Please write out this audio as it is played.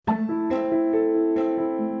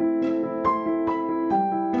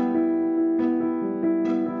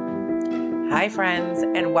Hi, friends,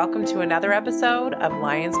 and welcome to another episode of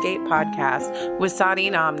Lionsgate Podcast with Sadi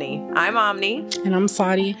and Omni. I'm Omni. And I'm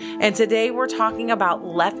Sadi. And today we're talking about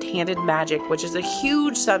left-handed magic, which is a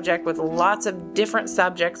huge subject with lots of different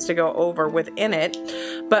subjects to go over within it.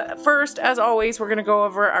 But first, as always, we're going to go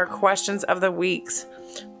over our questions of the weeks.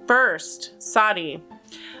 First, Sadi.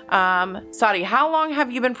 Sadi, how long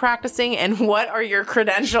have you been practicing and what are your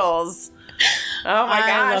credentials? Oh my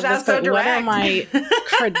gosh, that's so direct. What are my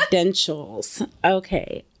credentials?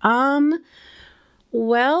 Okay.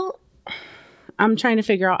 Well, I'm trying to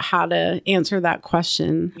figure out how to answer that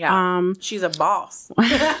question. Yeah. She's a boss.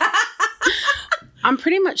 I'm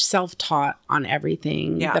pretty much self-taught on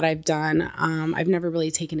everything that I've done. I've never really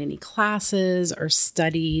taken any classes or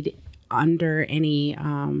studied under any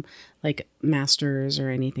like masters or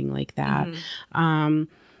anything like that. Mm-hmm.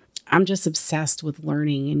 I'm just obsessed with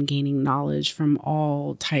learning and gaining knowledge from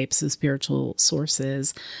all types of spiritual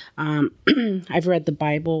sources. I've read the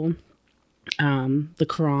Bible, the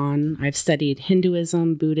Quran. I've studied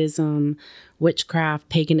Hinduism, Buddhism, witchcraft,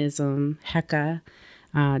 paganism, Heka,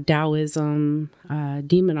 Taoism,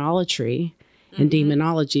 demonolatry, and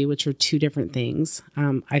demonology, which are two different things.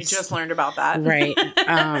 I just learned about that. Right.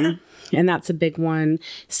 And that's a big one.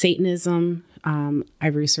 Satanism.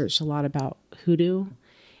 I've researched a lot about hoodoo.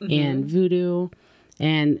 And voodoo,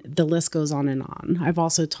 and the list goes on and on. I've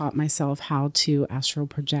also taught myself how to astral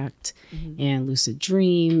project and lucid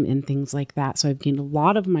dream and things like that. So I've gained a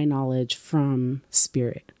lot of my knowledge from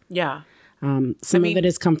spirit. Yeah. Some of it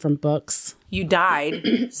has come from books. You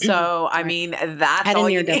died. So, I mean, that's had all a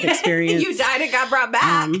near-death experience. You died and got brought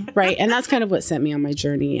back. Right. And that's kind of what sent me on my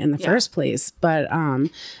journey in the first place. But I'm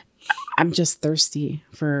just thirsty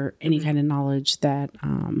for any kind of knowledge that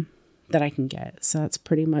I can get. So that's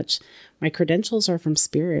pretty much my credentials are from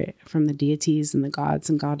spirit, from the deities and the gods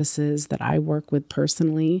and goddesses that I work with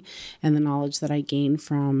personally, and the knowledge that I gain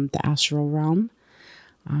from the astral realm.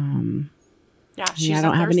 She's I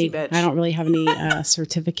don't a have thirsty any. bitch. I don't really have any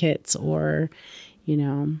certificates or,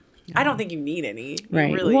 I don't think you need any.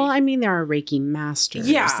 Right. Really. Well, I mean, there are Reiki masters.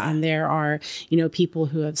 Yeah. And there are, people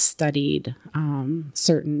who have studied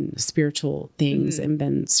certain spiritual things and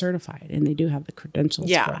been certified. And they do have the credentials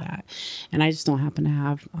for that. And I just don't happen to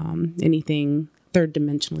have anything third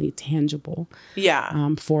dimensionally tangible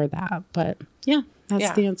for that. But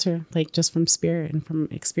that's the answer. Like just from spirit and from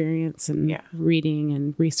experience and reading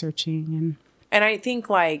and researching. And I think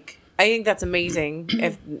that's amazing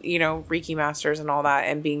if, Reiki masters and all that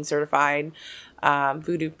and being certified,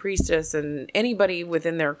 voodoo priestess and anybody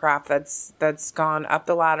within their craft that's gone up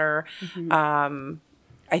the ladder.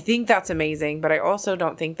 I think that's amazing, but I also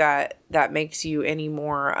don't think that makes you any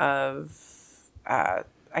more of,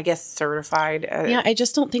 certified. I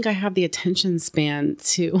just don't think I have the attention span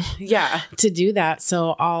to do that.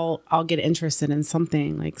 So I'll get interested in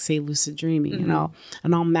something like say lucid dreaming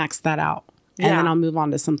and I'll max that out. And then I'll move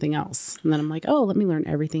on to something else. And then I'm like, oh, let me learn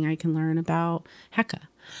everything I can learn about Heka.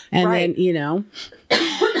 And then,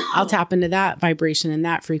 I'll tap into that vibration and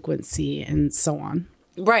that frequency and so on.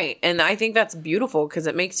 Right. And I think that's beautiful because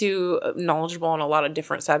it makes you knowledgeable on a lot of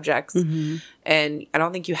different subjects. And I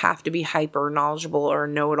don't think you have to be hyper knowledgeable or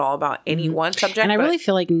know it all about any one subject. And I really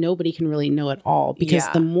feel like nobody can really know it all because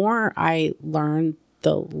the more I learn,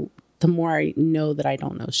 the more I know that I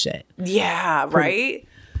don't know shit. Yeah. Right.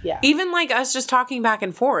 Yeah. Even like us just talking back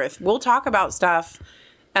and forth, we'll talk about stuff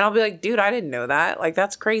and I'll be like, dude, I didn't know that. Like,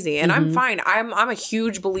 that's crazy. And I'm fine. I'm a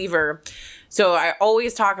huge believer. So I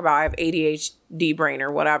always talk about I have ADHD brain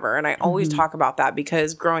or whatever. And I always talk about that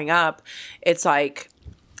because growing up, it's like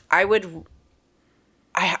I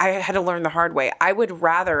had to learn the hard way. I would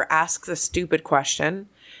rather ask the stupid question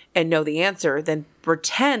and know the answer than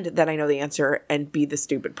pretend that I know the answer and be the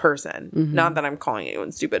stupid person. Not that I'm calling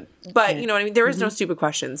anyone stupid, but you know what I mean? There is no stupid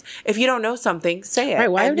questions. If you don't know something, say it.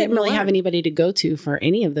 Right. Well, I didn't really have anybody to go to for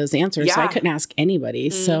any of those answers. So I couldn't ask anybody.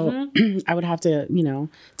 So I would have to,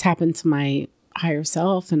 tap into my higher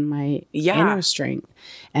self and my inner strength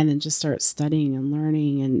and then just start studying and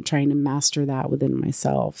learning and trying to master that within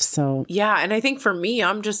myself. So, and I think for me,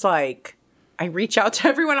 I'm just like, I reach out to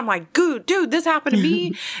everyone. I'm like, dude, this happened to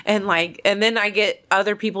me. And then I get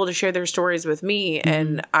other people to share their stories with me.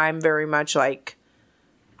 And I'm very much like,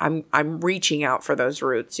 I'm reaching out for those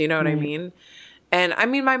roots. You know what I mean? And I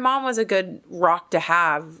mean, my mom was a good rock to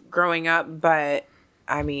have growing up. But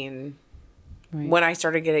I mean, when I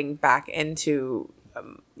started getting back into,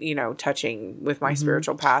 touching with my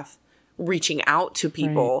spiritual path, reaching out to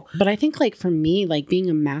people. Right. But I think like for me, like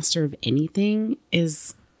being a master of anything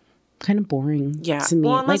is kind of boring to me.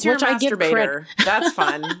 Well, unless you're a masturbator, that's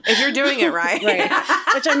fun. If you're doing it right.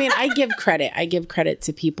 Which, I mean, I give credit. I give credit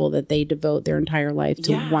to people that they devote their entire life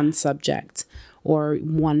to one subject or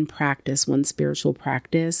one practice, one spiritual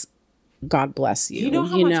practice. God bless you. You know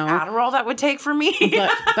how much Adderall that would take for me?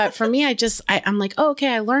 but for me, I'm like, oh,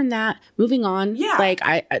 okay, I learned that. Moving on. Yeah. Like,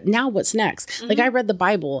 now what's next? Mm-hmm. Like, I read the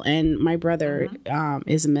Bible, and my brother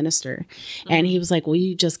is a minister, and he was like, well,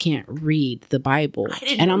 you just can't read the Bible.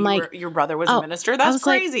 And I'm like, your brother was a minister? That's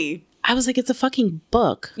crazy. I was like, it's a fucking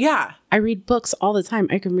book. Yeah. I read books all the time.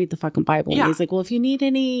 I can read the fucking Bible. Yeah. And he's like, well, if you need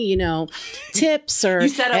any, tips or you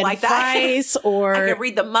said it like advice that. or I can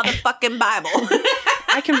read the motherfucking Bible.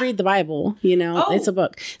 I can read the Bible, it's a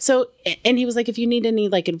book. So, and he was like, if you need any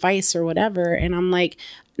like advice or whatever. And I'm like,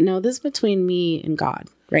 no, this is between me and God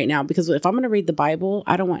right now, because if I'm going to read the Bible,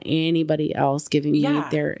 I don't want anybody else giving me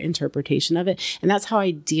their interpretation of it. And that's how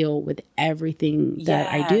I deal with everything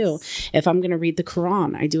that I do. If I'm going to read the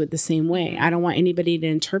Quran, I do it the same way. I don't want anybody to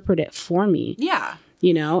interpret it for me. Yeah.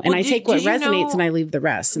 And I take what resonates and I leave the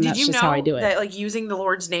rest. And that's just how I do it. That like using the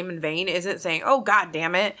Lord's name in vain isn't saying, oh, God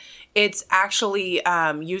damn it. It's actually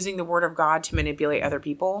using the word of God to manipulate other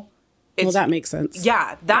people. Well, that makes sense.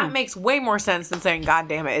 Yeah, that makes way more sense than saying, God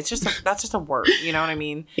damn it. It's just, that's just a word. You know what I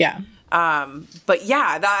mean? Yeah. But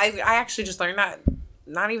yeah, I actually just learned that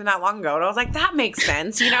not even that long ago. And I was like, that makes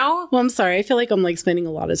sense, Well, I'm sorry. I feel like I'm like spending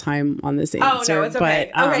a lot of time on this answer. Oh, no, it's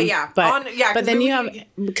okay. But, okay, yeah. But then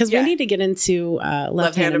we need to get into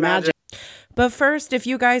Left-Handed Magic. But first, if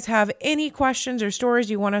you guys have any questions or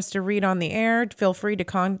stories you want us to read on the air, feel free to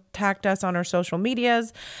contact us on our social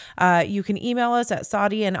medias. You can email us at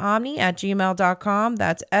sadieandomni@gmail.com.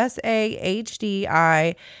 That's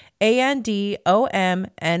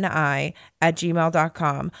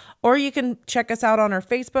SADIANDOMNI@gmail.com. Or you can check us out on our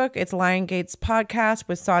Facebook. It's Lion Gates Podcast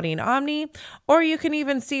with Sadie and Omni. Or you can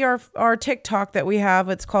even see our TikTok that we have.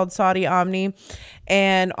 It's called Sadie Omni.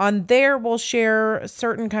 And on there, we'll share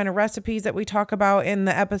certain kind of recipes that we talk about in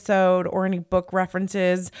the episode or any book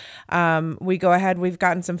references. We go ahead. We've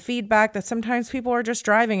gotten some feedback that sometimes people are just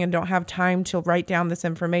driving and don't have time to write down this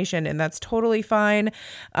information. And that's totally fine.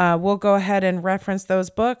 We'll go ahead and reference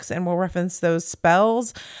those books and we'll reference those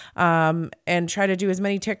spells and try to do as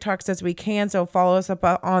many TikToks as we can. So follow us up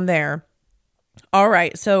on there. All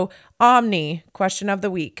right. So Omni, question of the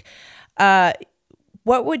week.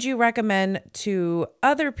 What would you recommend to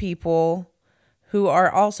other people who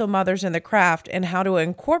are also mothers in the craft and how to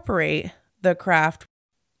incorporate the craft?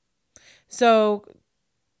 So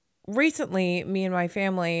recently, me and my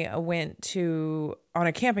family went on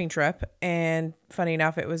a camping trip, and funny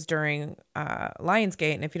enough, it was during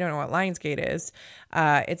Lionsgate. And if you don't know what Lionsgate is,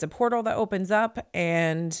 it's a portal that opens up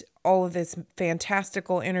and all of this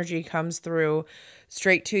fantastical energy comes through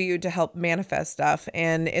straight to you to help manifest stuff.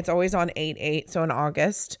 And it's always on 8/8, so in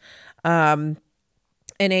August. And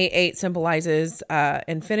 8/8 symbolizes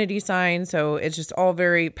infinity sign. So it's just all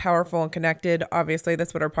very powerful and connected. Obviously,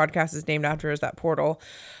 that's what our podcast is named after, is that portal,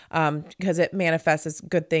 because it manifests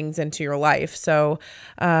good things into your life. So,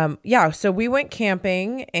 so we went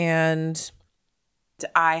camping and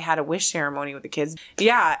I had a wish ceremony with the kids.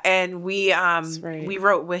 Yeah. And we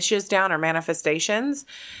wrote wishes down, or manifestations,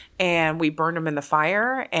 and we burned them in the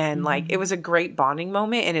fire. And it was a great bonding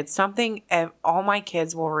moment. And it's something all my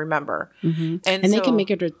kids will remember. Mm-hmm. And so, they can make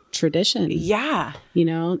it a tradition. Yeah.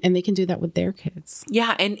 And they can do that with their kids.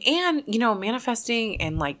 Yeah. And manifesting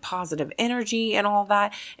and positive energy and all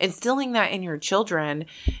that, instilling that in your children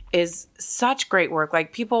is such great work.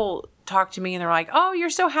 People talk to me and they're like, oh, you're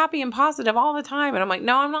so happy and positive all the time. And I'm like,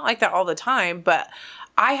 no, I'm not like that all the time. But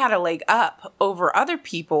I had a leg up over other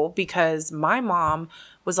people because my mom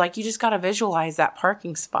was like, you just got to visualize that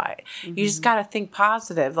parking spot. Mm-hmm. You just got to think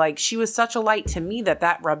positive. She was such a light to me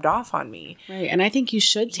that rubbed off on me. Right. And I think you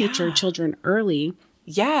should teach your children early.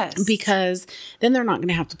 Yes. Because then they're not going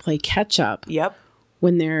to have to play catch up. Yep.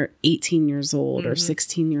 When they're 18 years old or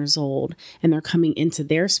 16 years old and they're coming into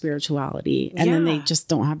their spirituality and then they just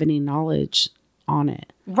don't have any knowledge on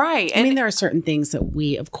it. Right. I mean, there are certain things that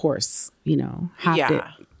we, of course, have to.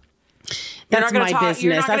 That's my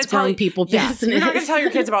business. That's grown people business. You're not going to tell your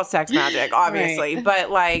kids about sex magic, obviously. Right.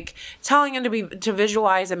 But telling them to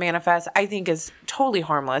visualize and manifest, I think is totally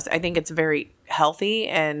harmless. I think it's very healthy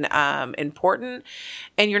and important.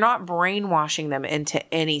 And you're not brainwashing them into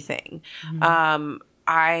anything. Mm-hmm.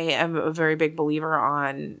 I am a very big believer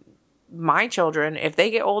on my children, if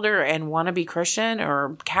they get older and want to be Christian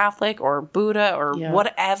or Catholic or Buddha or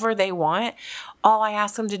whatever they want, all I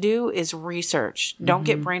ask them to do is research. Don't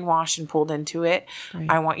get brainwashed and pulled into it. Right.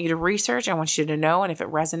 I want you to research. I want you to know. And if it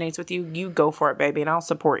resonates with you, you go for it, baby. And I'll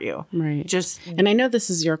support you. Right. And I know this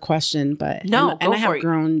is your question, but no, and I have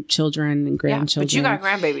grown children and grandchildren. But you got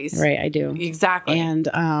grandbabies. Right. I do. Exactly.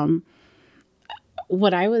 And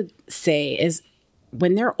what I would say is,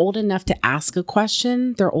 when they're old enough to ask a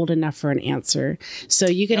question, they're old enough for an answer. So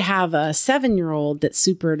you could have a 7-year-old that's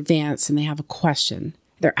super advanced and they have a question.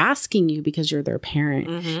 They're asking you because you're their parent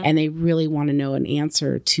and they really want to know an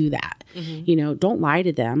answer to that. You know, don't lie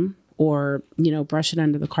to them or, you know, brush it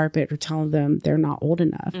under the carpet or tell them they're not old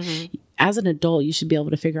enough. As an adult, you should be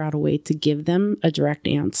able to figure out a way to give them a direct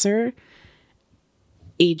answer,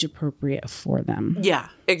 age appropriate for them. Yeah,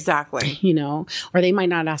 exactly. You know, or they might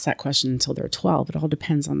not ask that question until they're 12. It all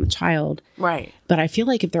depends on the child. Right. But I feel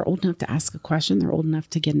like if they're old enough to ask a question, they're old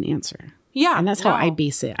enough to get an answer. Yeah. And that's how I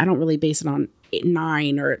base it. I don't really base it on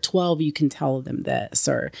 9 or at 12, you can tell them this,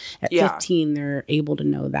 or at 15, they're able to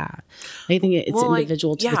know that. I think it's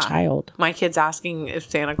individual to the child. My kid's asking if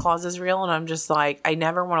Santa Claus is real. And I'm just like, I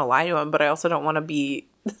never want to lie to him, but I also don't want to be...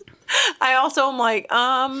 I also am like,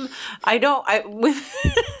 I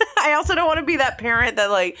also don't want to be that parent that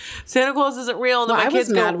like Santa Claus isn't real. And then my kids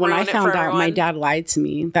was mad when I found out my dad lied to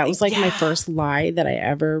me. That was like my first lie that I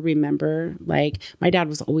ever remember. Like my dad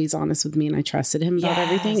was always honest with me and I trusted him about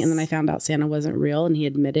everything. And then I found out Santa wasn't real and he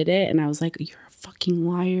admitted it. And I was like, you're a fucking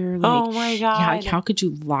liar. Like, oh my God. Yeah, how could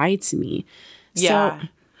you lie to me? Yeah. So,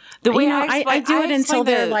 the way I do it until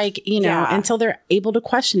they're like, you know, until they're able to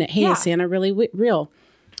question it. Hey, is Santa really real?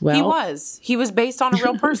 Well, he was based on a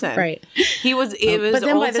real person. Right. It was but then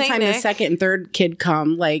old by the Saint time Nick, the second and third kid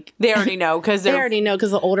come, like they already know because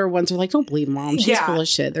the older ones are like, don't believe mom. She's full of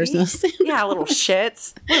shit. There's no little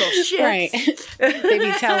shits. Right. They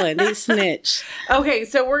be telling. They snitch. Okay,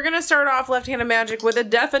 so we're going to start off Left-Handed Magic with a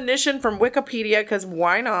definition from Wikipedia because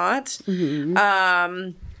why not?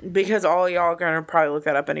 Because all y'all are going to probably look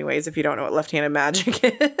that up anyways if you don't know what left-handed magic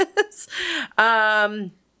is.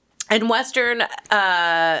 In Western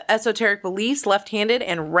esoteric beliefs, left-handed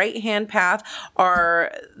and right-hand path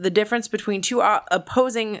are the difference between two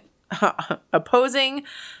opposing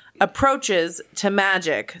approaches to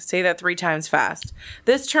magic. Say that 3 times fast.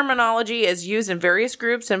 This terminology is used in various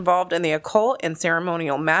groups involved in the occult and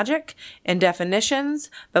ceremonial magic. In definitions,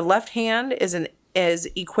 the left hand is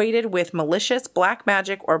equated with malicious black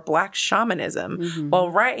magic or black shamanism, while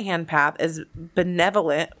right-hand path is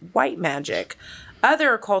benevolent white magic.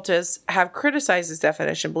 Other occultists have criticized this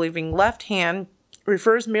definition, believing left hand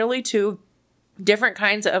refers merely to different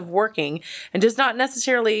kinds of working and does not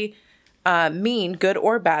necessarily mean good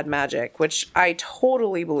or bad magic, which I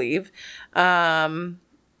totally believe. The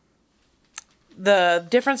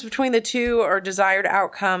difference between the two are desired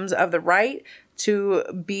outcomes of the right to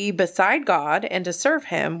be beside God and to serve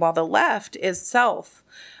him, while the left is self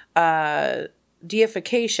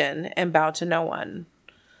deification and bow to no one.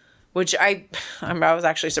 Which I was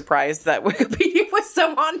actually surprised that Wikipedia was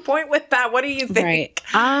so on point with that. What do you think?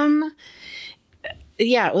 Right.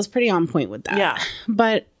 Yeah, it was pretty on point with that. Yeah.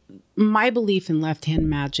 But my belief in left-hand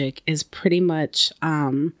magic is pretty much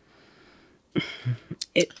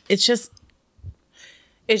it's just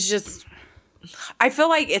I feel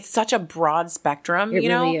like it's such a broad spectrum, it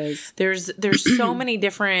really is. There's so many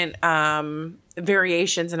different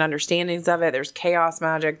variations and understandings of it. There's chaos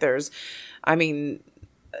magic, there's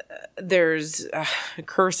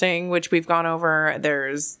cursing, which we've gone over.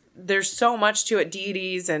 There's so much to it,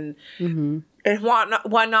 deities and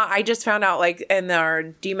whatnot. I just found out, like, in our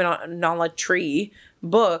demonolatry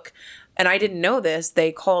book, and I didn't know this,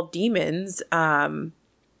 they call demons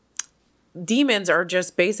are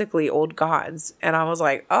just basically old gods. And I was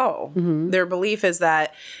like, oh, their belief is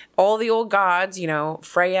that all the old gods, you know,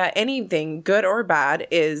 Freya, anything good or bad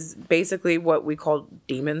is basically what we call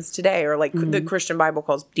demons today, or like the Christian Bible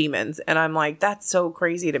calls demons. And I'm like, that's so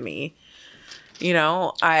crazy to me. You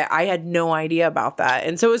know, I had no idea about that.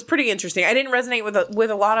 And so it was pretty interesting. I didn't resonate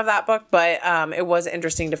with a lot of that book, but it was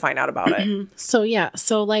interesting to find out about it. So, yeah.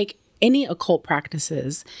 So, like, any occult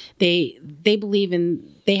practices, they believe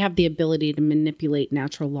they have the ability to manipulate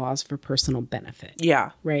natural laws for personal benefit.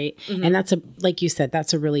 Yeah. Right. And that's like you said,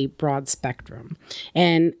 that's a really broad spectrum.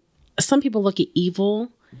 And some people look at evil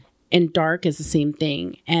and dark as the same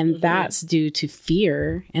thing. And that's due to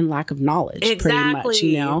fear and lack of knowledge, pretty much,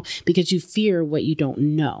 you know, because you fear what you don't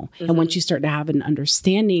know. And once you start to have an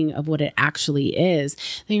understanding of what it actually is,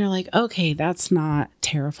 then you're like, okay, that's not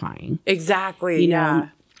terrifying. Exactly. You know?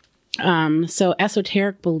 So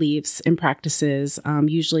esoteric beliefs and practices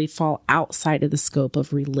usually fall outside of the scope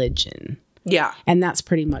of religion. Yeah. And that's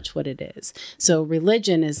pretty much what it is. So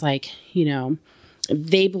religion is like,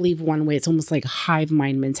 they believe one way. It's almost like hive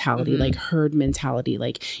mind mentality, like herd mentality.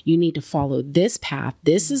 Like you need to follow this path.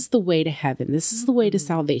 This is the way to heaven. This is the way to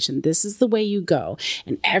salvation. This is the way you go.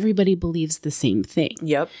 And everybody believes the same thing.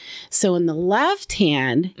 Yep. So in the left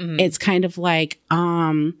hand, it's kind of like,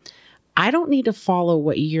 I don't need to follow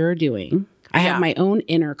what you're doing. I have my own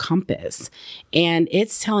inner compass, and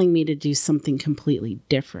it's telling me to do something completely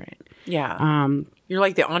different. Yeah. You're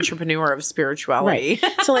like the entrepreneur of spirituality.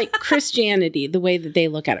 Right. So like Christianity, the way that they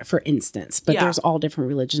look at it, for instance, but there's all different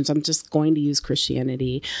religions. I'm just going to use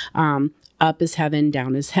Christianity. Up is heaven,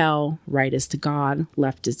 down is hell, right is to God,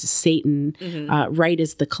 left is to Satan, right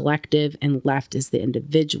is the collective, and left is the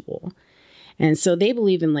individual. And so they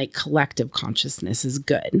believe in like collective consciousness is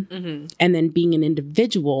good. And then being an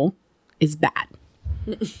individual is bad.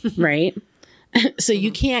 Right? So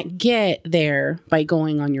you can't get there by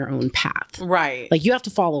going on your own path. Right. Like you have to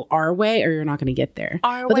follow our way or you're not going to get there.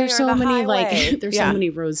 But there's so many there's so many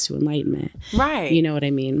roads to enlightenment. Right. You know what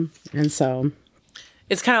I mean? And so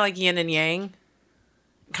it's kind of like yin and yang.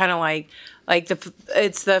 Kind of like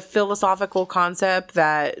it's the philosophical concept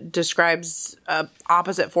that describes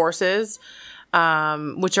opposite forces,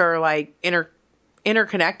 which are like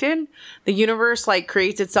interconnected. The universe like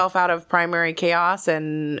creates itself out of primary chaos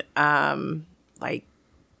and like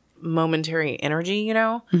momentary energy,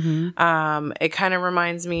 It kind of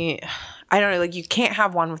reminds me, I don't know, like you can't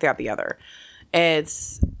have one without the other.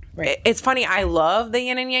 It's funny. I love the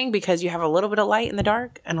yin and yang because you have a little bit of light in the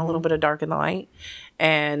dark and a little bit of dark in the light.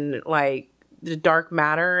 And like the dark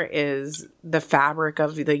matter is the fabric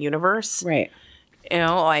of the universe. Right.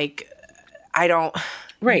 Like I don't.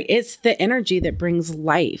 Right. It's the energy that brings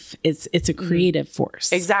life. It's a creative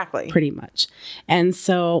force. Exactly. Pretty much. And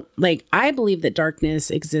so like I believe that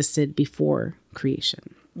darkness existed before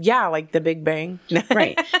creation. Yeah, like the Big Bang.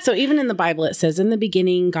 Right. So even in the Bible, it says, in the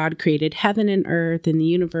beginning, God created heaven and earth, and the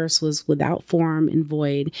universe was without form and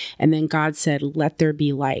void. And then God said, let there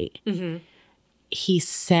be light. He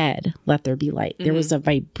said, let there be light. There was a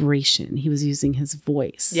vibration. He was using his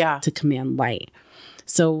voice to command light.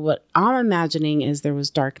 So what I'm imagining is there was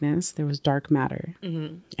darkness, there was dark matter,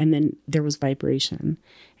 and then there was vibration,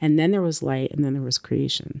 and then there was light, and then there was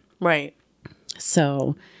creation. Right.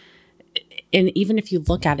 So, and even if you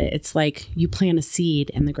look at it, it's like you plant a seed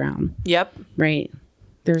in the ground. Yep. Right?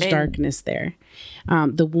 There's darkness there.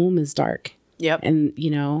 The womb is dark. Yep. And,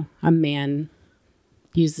 a man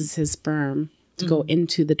uses his sperm to go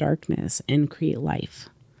into the darkness and create life.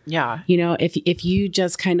 Yeah. If you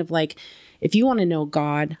just kind of like... If you want to know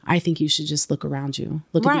God, I think you should just look around you.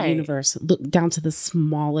 Look at the universe. Look down to the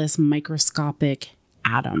smallest microscopic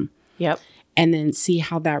atom. Yep. And then see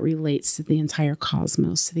how that relates to the entire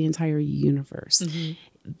cosmos, to the entire universe.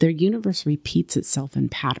 The universe repeats itself in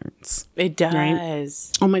patterns. It does.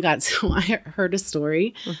 Right? Oh my God. So I heard a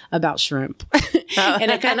story about shrimp.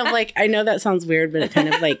 And it kind of like, I know that sounds weird, but it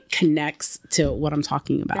kind of like connects to what I'm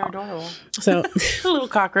talking about. They're adorable. So little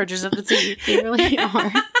cockroaches at the sea. They really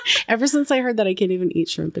are. Ever since I heard that, I can't even eat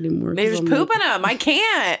shrimp anymore. They're just pooping them. I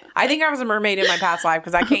can't. I think I was a mermaid in my past life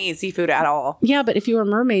because I can't eat seafood at all. Yeah, but if you were a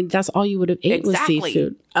mermaid, that's all you would have ate was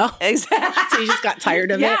seafood. Oh, exactly. So you just got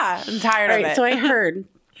tired of it? Yeah, I'm tired of it. So I heard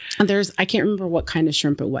I can't remember what kind of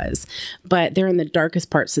shrimp it was, but they're in the darkest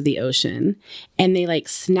parts of the ocean and they like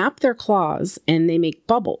snap their claws and they make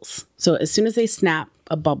bubbles. So as soon as they snap,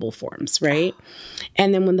 a bubble forms, right?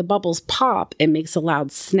 And then when the bubbles pop, it makes a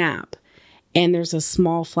loud snap and there's a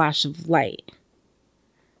small flash of light.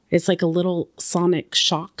 It's like a little sonic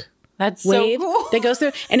shock. That's wave so cool. That goes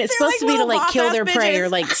through, and it's supposed to be to like kill their prey or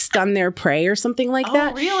like stun their prey or something like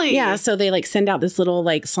that. Really? Yeah. So they like send out this little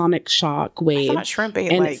like sonic shock wave. I thought shrimp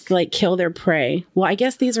ate and it's like kill their prey. Well, I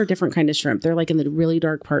guess these are different kind of shrimp. They're like in the really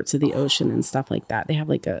dark parts of the ocean and stuff like that. They have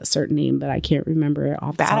like a certain name, but I can't remember it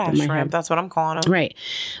off the top of my shrimp. head. That's what I'm calling them. Right.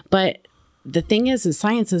 But the thing is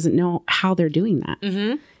science doesn't know how they're doing that.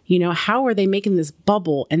 Mm-hmm. How are they making this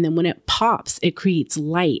bubble? And then when it pops, it creates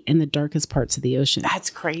light in the darkest parts of the ocean. That's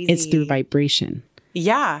crazy. It's through vibration.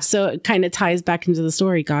 Yeah. So it kind of ties back into the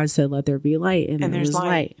story. God said, let there be light. And there was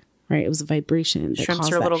light. Right? It was a vibration that Shrimps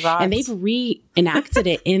caused are that. Little gods. And they've reenacted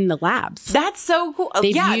it in the labs. That's so cool.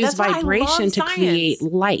 They've used vibration to create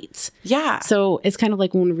light. Yeah. So it's kind of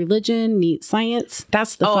like when religion meets science.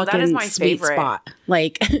 That's the fucking that is my sweet favorite spot.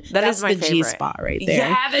 Like that's is my the G-spot right there.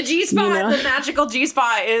 Yeah, the G-spot, the magical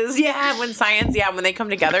G-spot is when science, when they come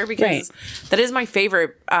together because that is my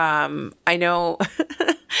favorite. I know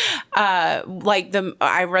like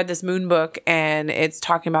I read this moon book and it's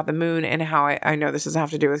talking about the moon and how I know this doesn't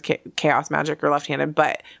have to do with chaos magic or left-handed,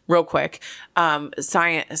 but real quick,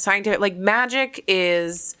 scientific, like magic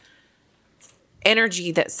is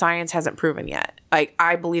energy that science hasn't proven yet. Like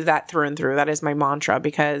I believe that through and through. That is my mantra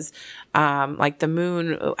because, like the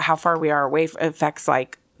moon, how far we are away affects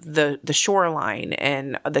like the shoreline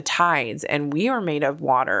and the tides, and we are made of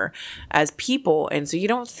water as people, and so you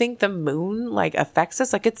don't think the moon like affects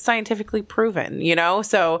us, like it's scientifically proven, you know?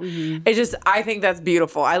 So it just, I think that's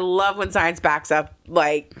beautiful. I love when science backs up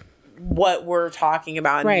like what we're talking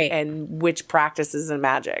about and which practices in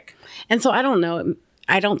magic. And so I don't know,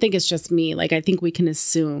 I don't think it's just me. Like I think we can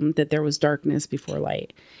assume that there was darkness before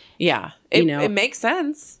light. Yeah, it makes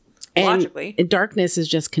sense. Logically. And darkness is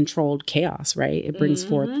just controlled chaos, right? It brings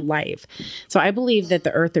forth life. So I believe that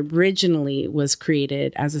the earth originally was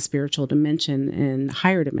created as a spiritual dimension in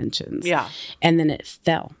higher dimensions. Yeah. And then it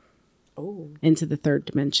fell into the third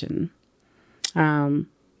dimension. And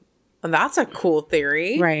that's a cool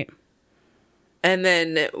theory. Right. And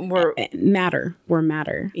then we're matter.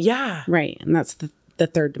 Yeah. Right. And that's the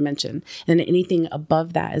third dimension. And anything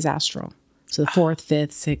above that is astral. So the fourth,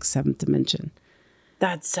 fifth, sixth, seventh dimension.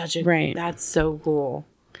 That's such a that's so cool.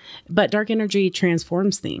 But dark energy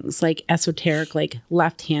transforms things, like esoteric, like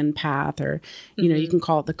left hand path, or you know, you can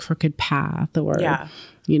call it the crooked path, or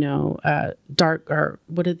you know, dark, or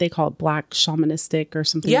what did they call it, black shamanistic or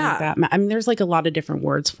something like that. I mean, there's like a lot of different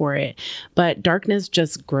words for it, but darkness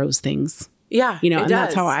just grows things. Yeah, you know, and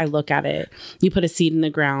that's how I look at it. You put a seed in the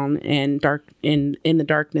ground and in the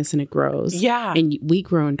darkness, and it grows. Yeah, and we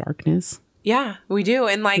grow in darkness. Yeah, we do.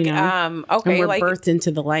 And like, okay. And we're like, birthed into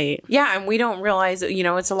the light. Yeah. And we don't realize, you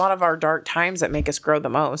know, it's a lot of our dark times that make us grow the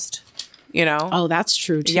most, you know? Oh, that's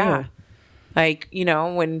true too. Yeah. Like, you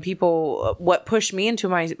know, when people, what pushed me into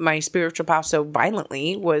my spiritual path so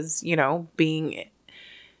violently was, you know, going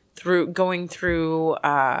through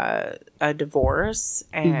a divorce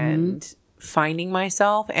and finding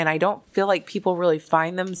myself. And I don't feel like people really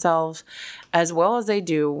find themselves as well as they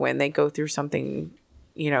do when they go through something,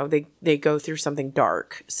 you know, they go through something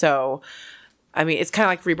dark. So, I mean, it's kind of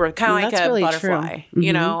like rebirth, kind of like a really butterfly,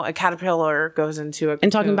 you know, a caterpillar goes into a cocoon.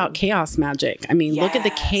 And talking about chaos magic. I mean, look at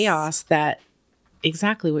the chaos that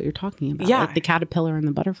exactly what you're talking about. Yeah. Like the caterpillar and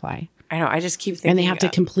the butterfly. I know. I just keep thinking. And they have to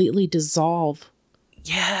completely dissolve.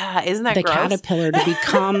 Yeah. Isn't that the gross? Caterpillar to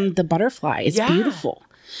become the butterfly. It's beautiful.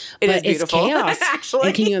 It is beautiful. It's chaos. Actually.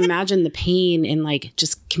 And can you imagine the pain and like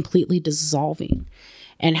just completely dissolving?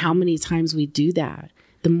 And how many times we do that?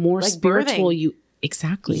 The more like spiritual birthing. You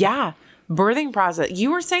exactly. Yeah. Birthing process.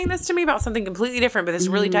 You were saying this to me about something completely different, but this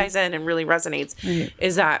really ties in and really resonates. Right.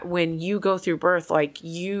 Is that when you go through birth, like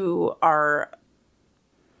you are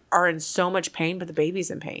in so much pain, but the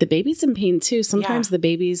baby's in pain. The baby's in pain too. Sometimes the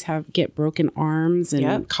babies get broken arms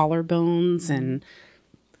and collarbones and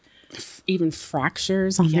even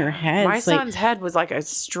fractures on their heads. My son's head was like a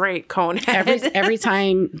straight cone head. Every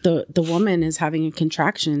time the woman is having a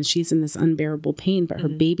contraction, she's in this unbearable pain, but her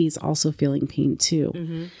baby's also feeling pain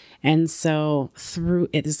too. And so through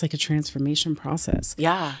it is like a transformation process.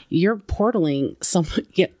 Yeah. You're portaling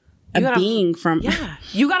being from... Yeah.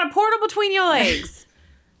 You got a portal between your legs.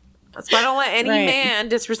 That's why I don't let any man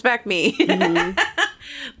disrespect me.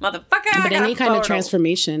 Motherfucker. But any kind of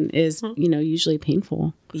transformation is, you know, usually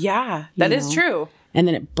painful. Yeah, that is true. And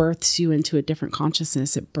then it births you into a different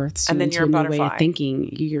consciousness. It births you into a new way of thinking.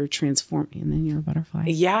 You're transforming, and then you're a butterfly.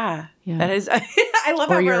 Yeah. That is. I love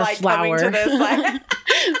how we're like flower. coming to this. Like,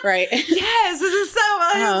 right. Yes, this is so.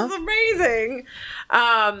 This is amazing.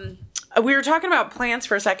 We were talking about plants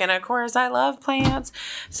for a second. Of course, I love plants.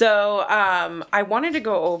 So I wanted to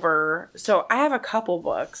go over. So I have a couple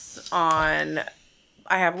books on.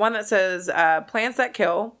 I have one that says Plants That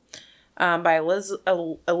Kill by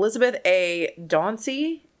Elizabeth A.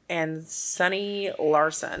 Dauncey and Sunny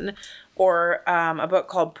Larson, or a book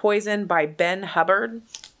called Poison by Ben Hubbard.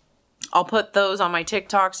 I'll put those on my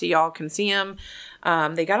TikTok so y'all can see them.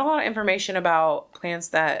 They got a lot of information about plants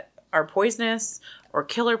that are poisonous or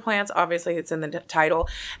killer plants. Obviously, it's in the title.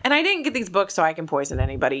 And I didn't get these books so I can poison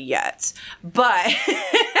anybody yet. But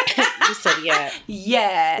you said yet.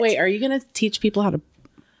 Yet. Wait, are you going to teach people how to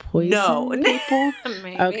poison people?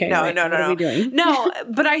 Maybe. Okay. No. What are we doing? No,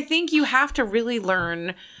 but I think you have to really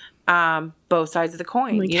learn both sides of the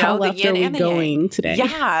coin. Like, you how know, left the yin are we and the going yang. today?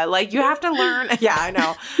 Yeah, like you have to learn. Yeah, I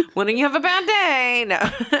know. When you have a bad day,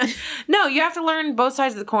 no, you have to learn both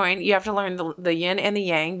sides of the coin. You have to learn the yin and the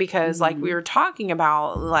yang, because, like we were talking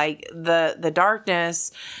about, like the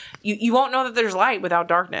darkness. You won't know that there's light without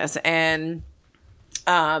darkness, and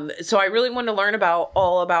So I really wanted to learn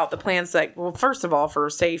all about the plants that, well, first of all, for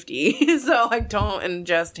safety. So like don't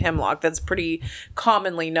ingest hemlock. That's pretty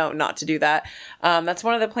commonly known not to do that. That's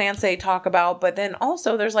one of the plants they talk about. But then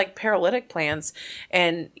also there's like paralytic plants.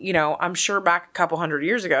 And, you know, I'm sure back a couple hundred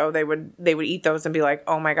years ago, they would eat those and be like,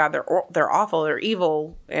 oh my God, they're awful. They're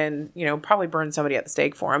evil. And, you know, probably burn somebody at the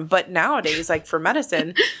stake for them. But nowadays, like for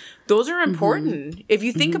medicine, those are important. If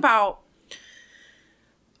you think about,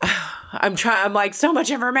 I'm like so much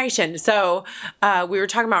information. So we were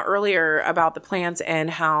talking about earlier about the plants and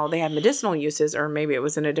how they have medicinal uses, or maybe it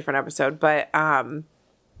was in a different episode. But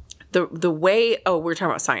the way, we're talking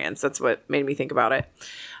about science. That's what made me think about it.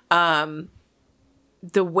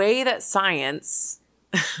 The way that science,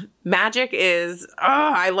 magic is,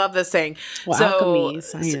 I love this thing. Well, so alchemy,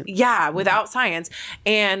 science. Yeah, without science.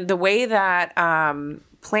 And the way that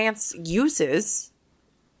plants uses,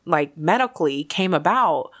 like medically, came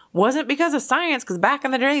about wasn't because of science, because back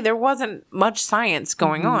in the day there wasn't much science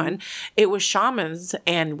going on. It was shamans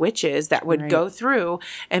and witches that would go through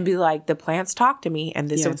and be like, the plants talk to me and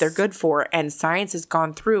this is what they're good for. And science has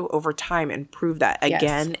gone through over time and proved that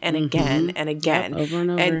again and again and again. Yep, over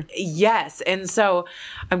and over. And yes. And so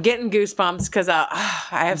I'm getting goosebumps because I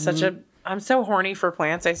have such I'm so horny for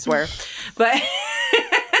plants, I swear. But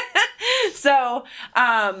so,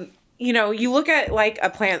 you know, you look at like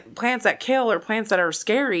plants that kill or plants that are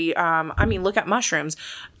scary. I mean, look at mushrooms.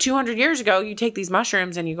 200 years ago, you take these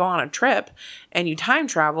mushrooms and you go on a trip and you time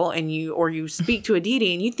travel and you speak to a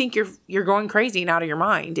deity and you think you're going crazy and out of your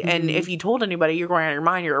mind. And if you told anybody you're going out of your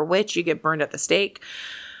mind, you're a witch, you get burned at the stake.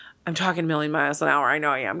 I'm talking a million miles an hour. I know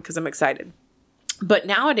I am because I'm excited. But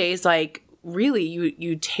nowadays, like really,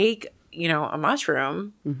 you take, you know, a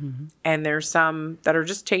mushroom and there's some that are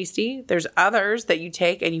just tasty. There's others that you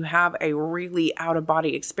take and you have a really out of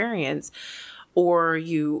body experience, or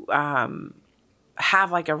you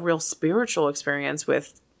have like a real spiritual experience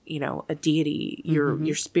with, you know, a deity,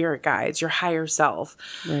 your spirit guides, your higher self.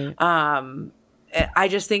 Right. I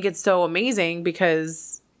just think it's so amazing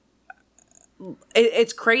because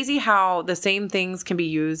it's crazy how the same things can be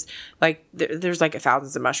used. Like there's like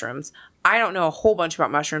thousands of mushrooms. I don't know a whole bunch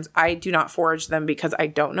about mushrooms. I do not forage them because I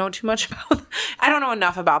don't know too much about them. I don't know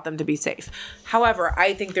enough about them to be safe. However,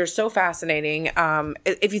 I think they're so fascinating.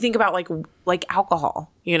 If you think about like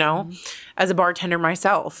alcohol, you know, as a bartender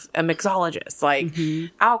myself, a mixologist, like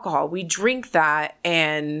alcohol, we drink that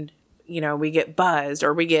and, you know, we get buzzed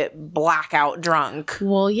or we get blackout drunk.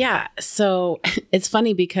 Well, yeah. So it's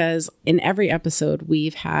funny because in every episode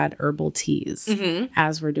we've had herbal teas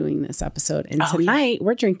as we're doing this episode. And tonight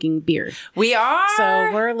we're drinking beer. We are. So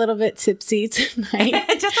we're a little bit tipsy tonight.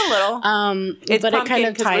 Just a little. It's but it kind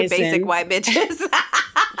of ties we're basic white bitches.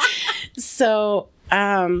 So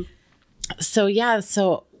when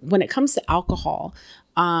it comes to alcohol,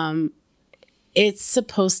 it's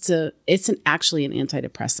actually an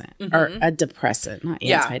antidepressant or a depressant, not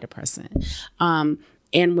antidepressant.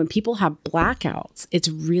 And when people have blackouts, it's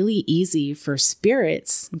really easy for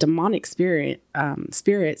demonic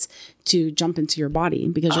spirits to jump into your body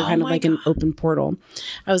because you're kind of like an open portal.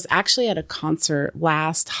 I was actually at a concert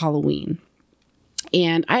last Halloween.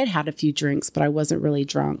 And I had a few drinks, but I wasn't really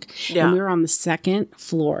drunk. Yeah. And we were on the second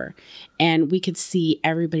floor and we could see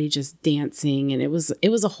everybody just dancing. And it was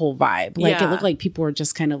a whole vibe. Like it looked like people were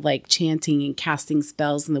just kind of like chanting and casting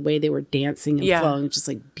spells, and the way they were dancing and flowing was just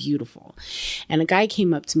like beautiful. And a guy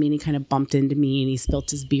came up to me and he kind of bumped into me and he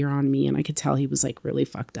spilt his beer on me. And I could tell he was like really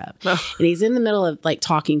fucked up. And he's in the middle of like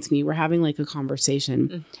talking to me. We're having like a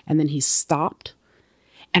conversation. And then he stopped.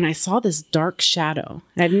 And I saw this dark shadow.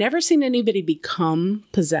 And I've never seen anybody become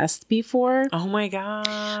possessed before. Oh my God.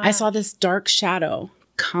 I saw this dark shadow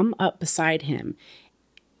come up beside him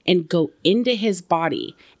and go into his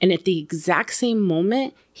body. And at the exact same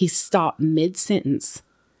moment, he stopped mid-sentence.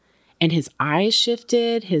 And his eyes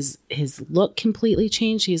shifted. His look completely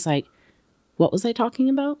changed. He's like, what was I talking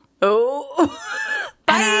about? Oh.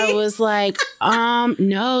 And I was like,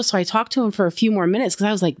 no. So I talked to him for a few more minutes because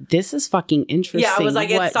I was like, this is fucking interesting. Yeah, I was like,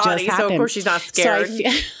 it's Saudi, so of course she's not scared.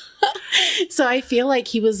 So I feel like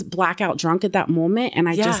he was blackout drunk at that moment. And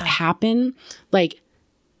I just happened like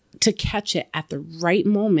to catch it at the right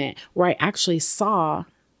moment where I actually saw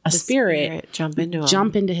a spirit jump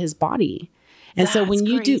into his body. And so when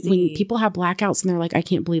people have blackouts and they're like, I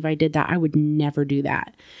can't believe I did that. I would never do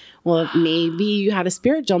that. Well, maybe you had a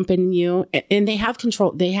spirit jump in you, and they have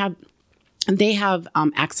control. They have they have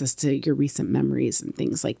access to your recent memories and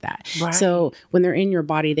things like that. Right. So when they're in your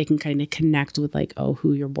body, they can kind of connect with like, oh,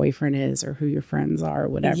 who your boyfriend is or who your friends are or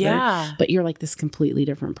whatever. Yeah. But you're like this completely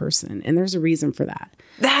different person. And there's a reason for that.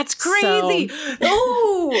 That's crazy.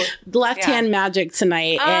 Oh, left hand magic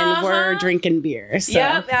tonight. And we're drinking beer. So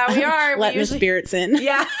yeah, we are. letting the spirits in.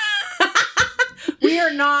 Yeah. We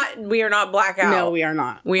are not blackout. No, we are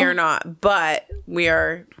not. We are not. But we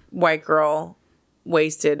are white girl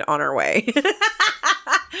wasted on our way.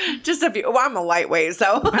 Just a few. Well, I'm a lightweight,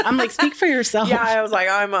 so I'm like, speak for yourself. Yeah, I was like,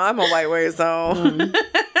 I'm a lightweight, so.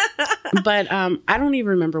 But I don't even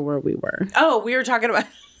remember where we were. Oh, we were talking about.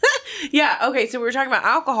 Yeah. Okay. So we were talking about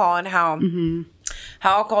alcohol and how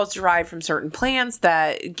alcohol is derived from certain plants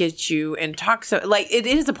that get you intoxicated. Like it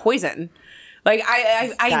is a poison. Like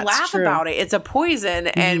I laugh true. About it. It's a poison,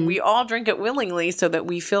 and we all drink it willingly so that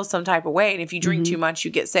we feel some type of way. And if you drink too much,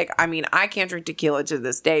 you get sick. I mean, I can't drink tequila to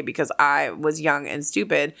this day because I was young and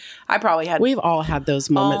stupid. I probably had. We've all had those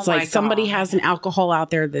moments. Like somebody has an alcohol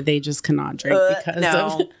out there that they just cannot drink because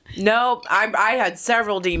of. No, I had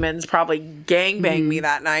several demons probably gangbang me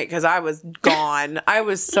that night because I was gone. I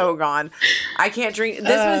was so gone. I can't drink. This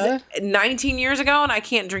was 19 years ago, and I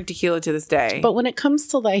can't drink tequila to this day. But when it comes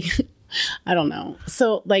to like. I don't know.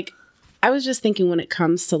 So like, I was just thinking when it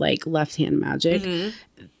comes to like left hand magic,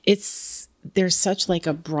 there's such like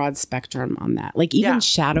a broad spectrum on that. Like even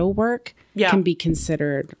shadow work can be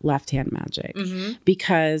considered left hand magic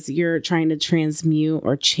because you're trying to transmute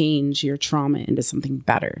or change your trauma into something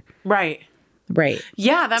better. Right. Right.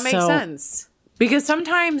 Yeah, that makes sense. Because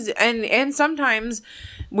sometimes, and sometimes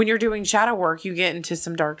when you're doing shadow work, you get into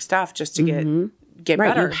some dark stuff just to get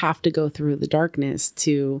better. You have to go through the darkness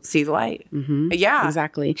to see the light. Yeah,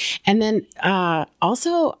 exactly. And then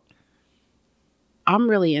also, I'm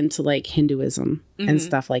really into like Hinduism and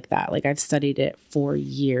stuff like that. Like I've studied it for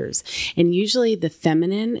years, and usually the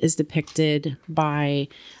feminine is depicted by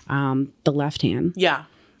the left hand. Yeah,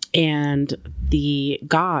 and the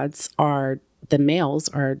gods the males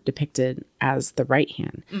are depicted as the right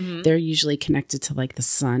hand. They're usually connected to like the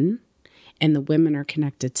sun, and the women are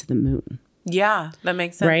connected to the moon. Yeah, that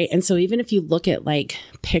makes sense. Right. And so even if you look at like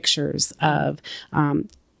pictures of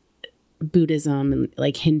Buddhism and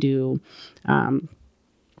like Hindu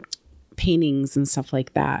paintings and stuff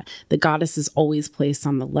like that, the goddess is always placed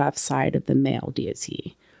on the left side of the male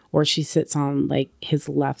deity, or she sits on like his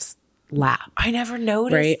left lap. I never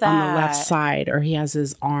noticed that. On the left side, or he has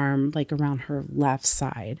his arm like around her left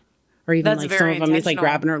side. Or even That's like some of them, he's like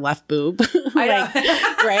grabbing her left boob. Like,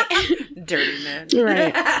 right? Dirty man.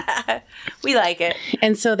 Right. We like it.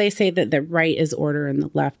 And so they say that the right is order and the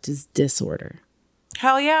left is disorder.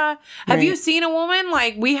 Hell yeah. Have you seen a woman?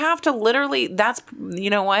 Like we have to literally, you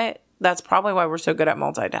know what? That's probably why we're so good at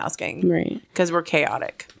multitasking. Right. Because we're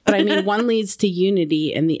chaotic. But I mean, one leads to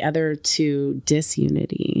unity and the other to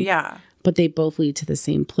disunity. Yeah. But they both lead to the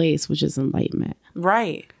same place, which is enlightenment.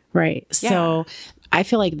 Right. Right. Yeah. So I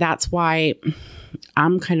feel like that's why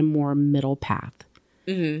I'm kind of more middle path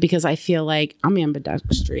because I feel like I'm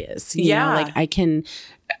ambidextrous. You know, like I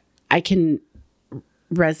can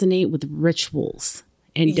resonate with rituals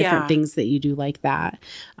and different things that you do like that.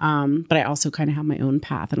 But I also kind of have my own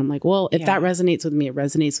path, and I'm like, well, if that resonates with me, it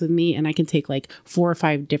resonates with me, and I can take like 4 or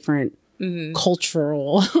 5 different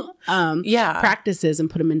cultural practices and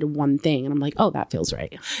put them into one thing, and I'm like, oh, that feels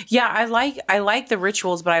right. Yeah, I like the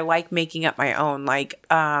rituals, but I like making up my own. Like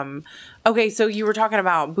okay, so you were talking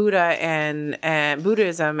about Buddha and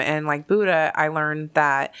Buddhism, and like Buddha, I learned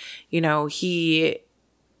that, you know, he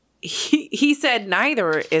said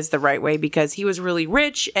neither is the right way because he was really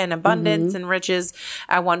rich and abundance and riches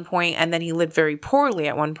at one point, and then he lived very poorly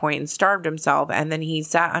at one point and starved himself, and then he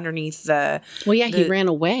sat underneath he ran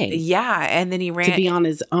away. Yeah, and then he ran to be on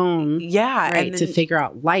his own. Yeah, right, and then, to figure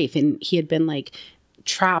out life, and he had been like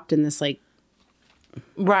trapped in this like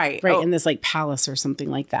in this like palace or something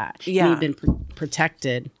like that. Yeah, and he'd been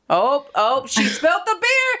protected. Oh, she spilled the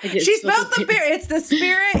beer. She spilled the beer. It's the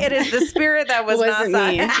spirit. It is the spirit that was not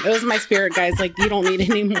me. It was my spirit, guys. Like, you don't need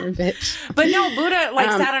any more, bitch. But no, Buddha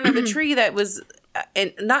like sat under the tree that was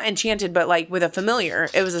not enchanted, but like with a familiar.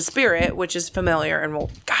 It was a spirit, which is familiar. And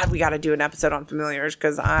we got to do an episode on familiars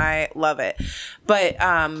because I love it. But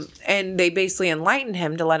and they basically enlightened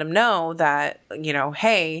him to let him know that, you know,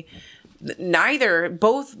 hey,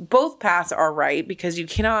 both paths are right because you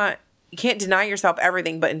can't deny yourself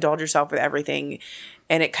everything, but indulge yourself with everything.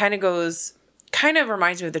 And it kind of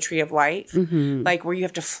reminds me of the tree of life, like where you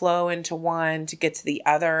have to flow into one to get to the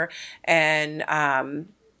other. And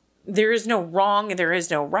there is no wrong and there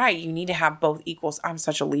is no right. You need to have both equals. I'm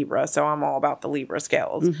such a Libra, so I'm all about the Libra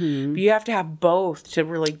scales. But you have to have both to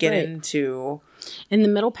really get into. And the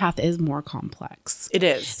middle path is more complex. It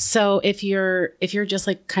is. So if you're just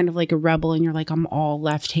like kind of like a rebel and you're like, I'm all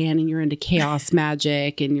left hand and you're into chaos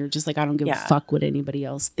magic and you're just like, I don't give a fuck what anybody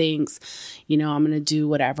else thinks. You know, I'm going to do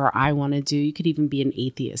whatever I want to do. You could even be an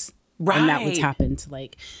atheist. Right. And that would tap into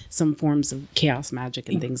like some forms of chaos magic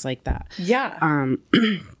and things like that. Yeah.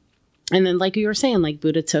 And then, like you were saying, like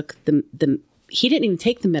Buddha took he didn't even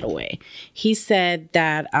take the middle way. He said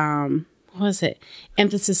that, what was it?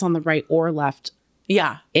 Emphasis on the right or left.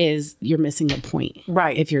 Yeah. Is you're missing the point.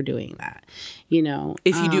 Right. If you're doing that, you know.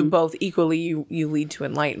 If you do both equally, you lead to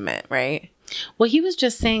enlightenment, right? Well, he was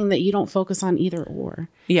just saying that you don't focus on either or.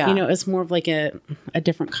 Yeah. You know, it's more of like a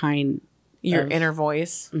different kind. Your inner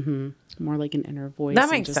voice. Mm-hmm. More like an inner voice. That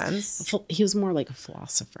makes sense. He was more like a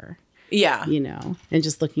philosopher. Yeah. You know, and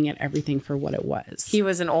just looking at everything for what it was. He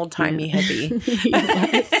was an old-timey hippie.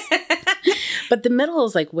 But the middle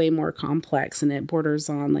is like way more complex and it borders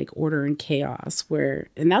on like order and chaos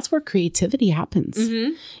and that's where creativity happens.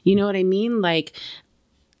 Mm-hmm. You know what I mean? Like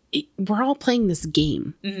we're all playing this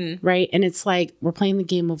game, right? And it's like we're playing the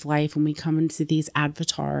game of life when we come into these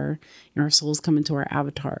and our souls come into our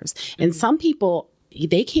avatars. And some people,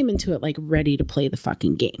 they came into it like ready to play the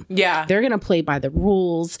fucking game. Yeah. They're going to play by the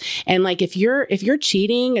rules. And like, if you're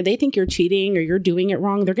cheating or they think you're cheating or you're doing it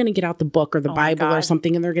wrong, they're going to get out the book or the Bible or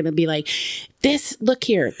something. And they're going to be like, look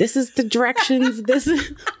here, this is the directions. This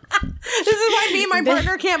is why me and my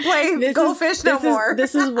partner can't play Go Fish no more.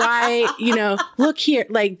 This is why, you know, look here,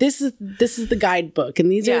 like this is the guidebook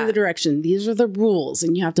and these are the directions. These are the rules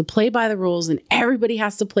and you have to play by the rules and everybody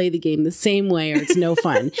has to play the game the same way or it's no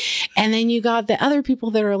fun. And then you got the other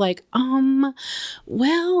people that are like,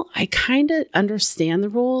 well, I kind of understand the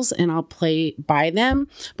rules and I'll play by them.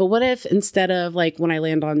 But what if instead of like when I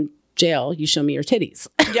land on jail, you show me your titties?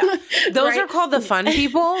 Yeah. Those are called the fun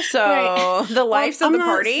people. So the lives of the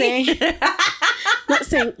party. Not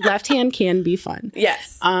saying left hand can be fun.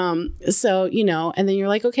 Yes. So, you know, and then you're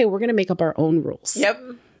like, okay, we're going to make up our own rules. Yep.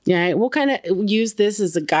 Yeah. We'll kind of use this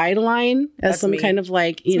as a guideline, as some kind of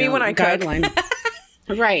like, you know, me when I guideline.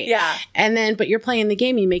 Right. Yeah. And then, but you're playing the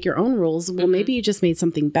game, you make your own rules. Well, maybe you just made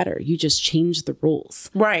something better. You just changed the rules.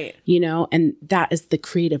 Right. You know, and that is the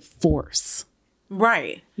creative force.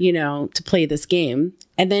 Right. You know, to play this game.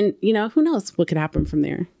 And then, you know, who knows what could happen from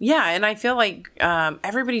there. Yeah. And I feel like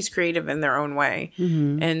everybody's creative in their own way.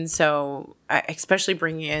 Mm-hmm. And so, especially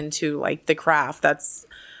bringing into like the craft that's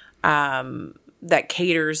that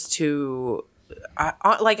caters to,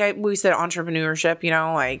 we said, entrepreneurship, you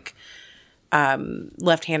know, like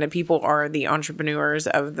left-handed people are the entrepreneurs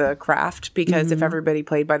of the craft because if everybody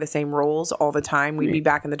played by the same rules all the time, we'd be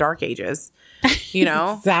back in the dark ages, you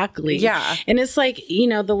know? Exactly. Yeah. And it's like, you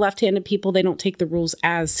know, the left-handed people, they don't take the rules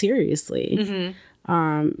as seriously.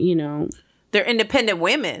 Mm-hmm. You know, they're independent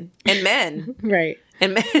women and men. Right.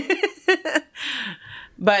 And men.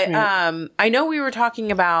 But I know we were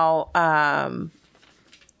talking about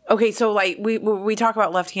okay, so like we talk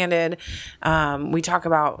about left-handed, we talk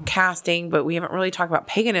about casting, but we haven't really talked about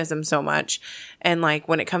paganism so much. And like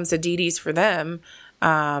when it comes to deities for them,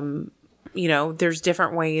 you know, there's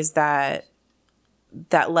different ways that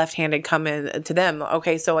left-handed come in to them.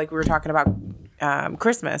 Okay, so like we were talking about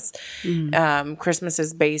Christmas. Mm. Christmas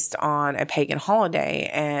is based on a pagan holiday,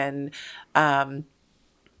 and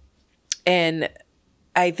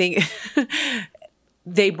I think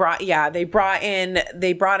the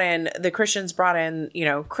Christians brought in, you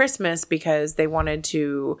know, Christmas because they wanted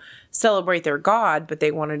to celebrate their God, but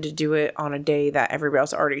they wanted to do it on a day that everybody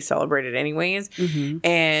else already celebrated anyways. Mm-hmm.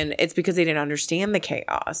 And it's because they didn't understand the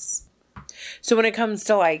chaos. So when it comes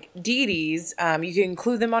to like deities, you can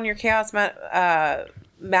include them on your chaos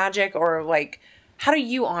magic, or like, how do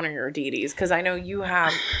you honor your deities? Because I know you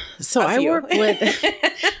have. So I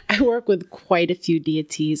work with quite a few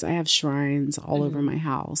deities. I have shrines all over my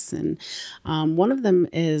house, and one of them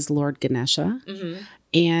is Lord Ganesha. Mm-hmm.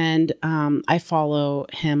 And I follow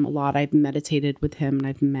him a lot. I've meditated with him and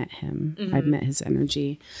I've met him. Mm-hmm. I've met his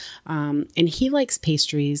energy. And he likes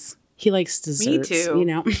pastries. He likes desserts. Me too. You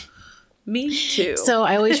know. Me too. So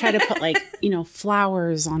I always try to put like, you know,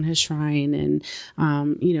 flowers on his shrine and,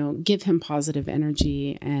 you know, give him positive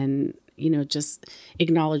energy and, you know, just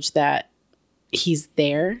acknowledge that he's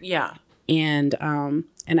there. Yeah. And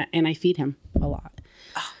I feed him a lot.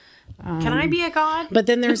 Can I be a god? But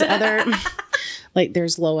then there's other, like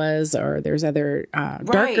there's Loas or there's other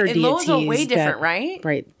darker deities. Loas are way different, right?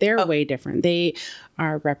 Right. They're way different. They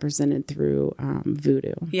are represented through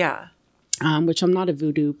voodoo. Yeah. which I'm not a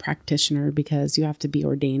voodoo practitioner because you have to be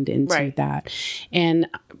ordained into Right. that. And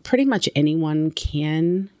pretty much anyone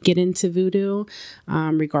can get into voodoo,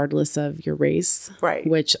 regardless of your race. Right.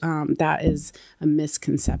 Which that is a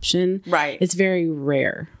misconception. Right. It's very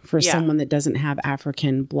rare for Yeah. someone that doesn't have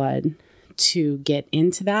African blood to get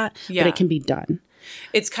into that, Yeah. but it can be done.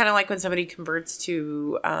 It's kind of like when somebody converts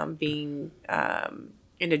to being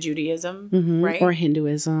into Judaism, right? Or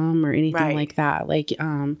Hinduism or anything Right. like that. Like,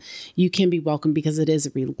 you can be welcome because it is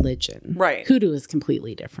a religion. Right. Hoodoo is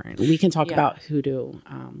completely different. We can talk Yeah. about hoodoo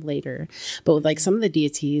later. But with like some of the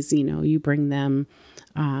deities, you know, you bring them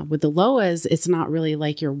with the Loas, it's not really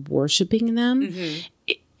like you're worshiping them.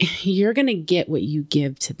 You're going to get what you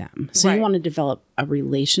give to them. So Right. you want to develop a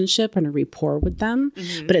relationship and a rapport with them.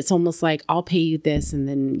 But it's almost like, I'll pay you this and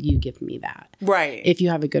then you give me that. Right. If you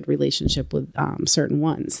have a good relationship with certain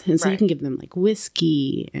ones. And so you Right. can give them like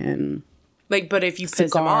whiskey and Like, but if you piss them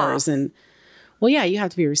cigars off, and, well, yeah, you have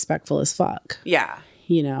to be respectful as fuck. yeah.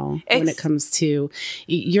 You know, when it comes to,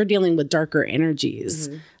 you're dealing with darker energies.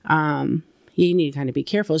 You need to kind of be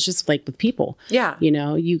careful. It's just like with people. Yeah. You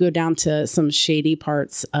know, you go down to some shady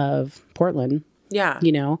parts of Portland, Yeah.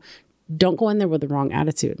 you know, don't go in there with the wrong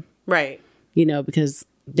attitude, Right. you know, because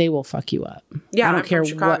they will fuck you up. Yeah, I don't I'm care from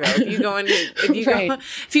Chicago. what. If you go into Right.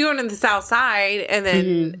 if you go into the South Side, and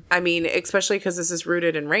then I mean, especially because this is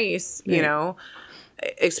rooted in race, you know,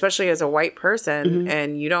 especially as a white person,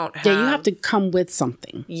 and you don't have, Yeah, you have to come with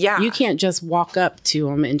something. Yeah. You can't just walk up to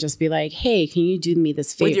them and just be like, hey, can you do me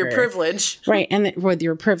this favor? with your privilege. Right. And then, with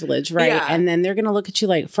your privilege, right? Yeah. And then they're going to look at you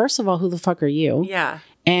like, first of all, who the fuck are you? Yeah.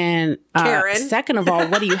 And Karen. second of all,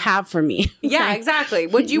 what do you have for me? Yeah, Right. exactly.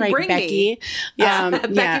 What'd you Right, bring Becky. me? Yeah.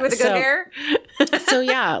 Becky yeah, with the good hair. So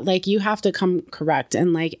yeah, like you have to come correct.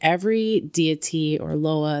 And like every deity or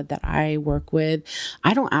Loa that I work with,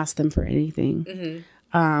 I don't ask them for anything.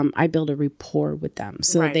 I build a rapport with them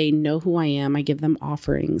so Right. they know who I am. I give them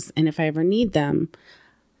offerings. And if I ever need them,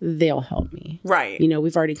 they'll help me. Right. You know,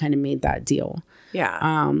 we've already kind of made that deal.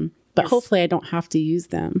 Yeah. But hopefully I don't have to use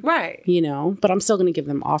them. Right. You know, but I'm still going to give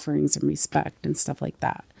them offerings and respect and stuff like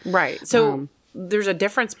that. Right. So there's a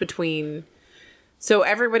difference between. So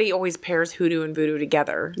everybody always pairs hoodoo and voodoo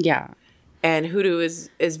together, Yeah. and hoodoo is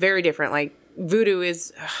very different. Like voodoo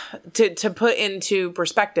is, to put into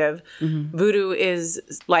perspective, voodoo is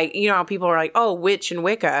like, you know how people are like, oh, witch and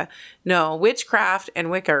Wicca. No, witchcraft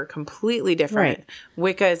and Wicca are completely different. Right.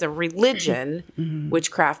 Wicca is a religion.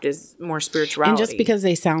 Witchcraft is more spirituality. And just because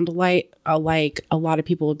they sound alike, a lot of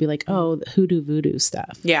people would be like, oh, the hoodoo voodoo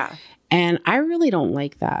stuff. Yeah. And I really don't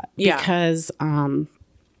like that. Yeah. Because, and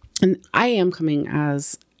I am coming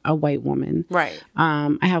as a white woman. Right.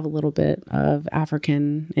 I have a little bit of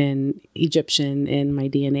African and Egyptian in my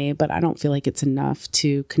DNA, but I don't feel like it's enough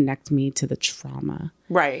to connect me to the trauma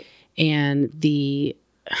Right. and the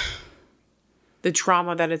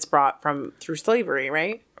trauma that it's brought through slavery,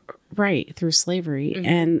 right? right through slavery.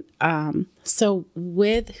 And so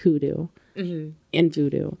with hoodoo and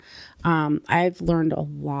voodoo, I've learned a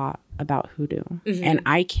lot about hoodoo, and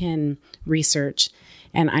I can research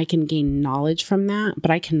and I can gain knowledge from that,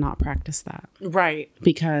 but I cannot practice that. Right.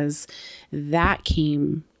 Because that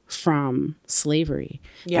came from slavery.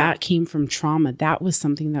 Yeah. That came from trauma. That was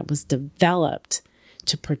something that was developed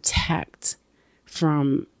to protect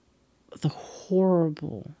from the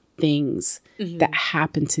horrible things that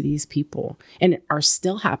happened to these people and are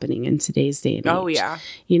still happening in today's day and age. Oh, yeah.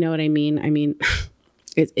 You know what I mean? I mean,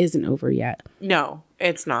 it isn't over yet. No,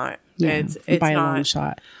 it's not. Yeah, It's by not. a long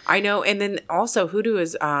shot. I know. And then also hoodoo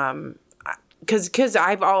is, cause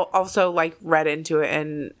I've also like read into it,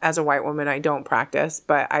 and as a white woman, I don't practice,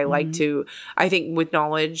 but I like to, I think with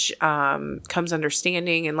knowledge, comes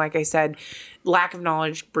understanding. And like I said, lack of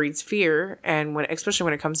knowledge breeds fear. And especially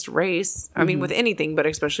when it comes to race, I mean, with anything, but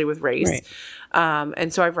especially with race. Right.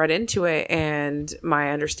 And so I've read into it, and my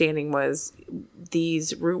understanding was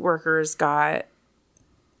these root workers got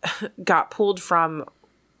pulled from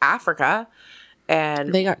Africa,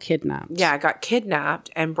 and They got kidnapped. got kidnapped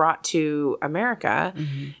and brought to America,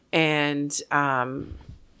 and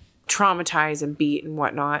traumatized and beat and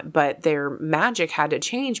whatnot. But their magic had to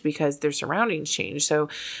change because their surroundings changed. So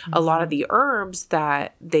a lot of the herbs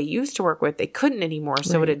that they used to work with, they couldn't anymore.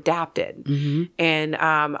 So it adapted, and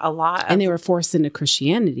a lot of, And they were forced into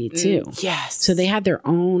Christianity too. yes, So they had their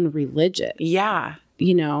own religion. yeah.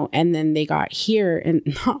 You know, and then they got here, and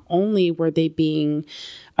not only were they being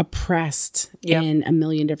oppressed in a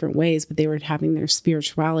million different ways, but they were having their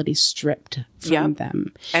spirituality stripped from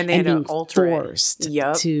them, And they had to being alter it. forced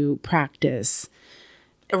Yep. to practice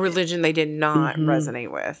a religion they did not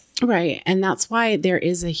resonate with. Right. And that's why there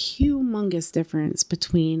is a humongous difference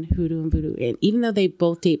between hoodoo and voodoo. And even though they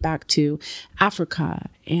both date back to Africa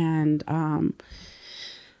and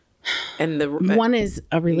the one is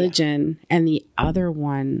a religion and the other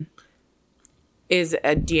one is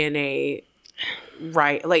a DNA,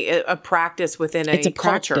 right? Like a practice within it's a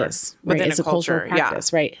culture. Practice, within right? It's a cultural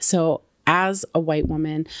practice, right? So as a white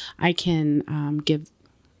woman, I can give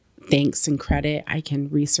thanks and credit. I can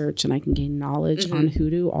research and I can gain knowledge on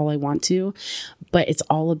hoodoo all I want to, but it's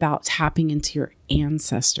all about tapping into your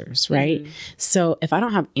ancestors, right? So if I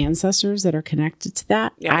don't have ancestors that are connected to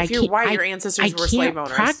that, if you're white, your ancestors were slave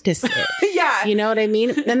owners. Practice it. Yeah. You know what I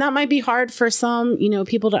mean? And that might be hard for some,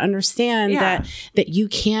 people to understand that you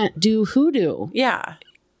can't do hoodoo. Yeah.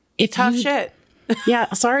 Tough shit.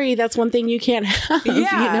 Yeah, sorry, that's one thing you can't have. Yeah.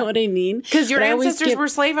 You know what I mean? Because your ancestors were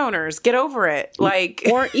slave owners. Get over it. Like,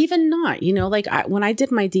 or even not, when I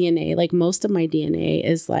did my DNA, like most of my DNA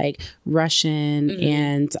is like Russian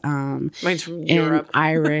and mine's from Europe, and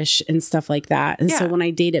Irish and stuff like that. And so when I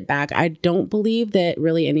date it back, I don't believe that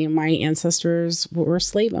really any of my ancestors were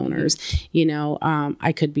slave owners.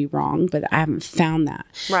 I could be wrong, but I haven't found that.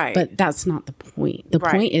 Right. But that's not the point. The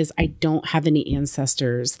point is I don't have any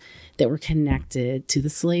ancestors that were connected to the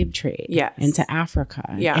slave trade and to Africa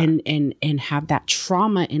and have that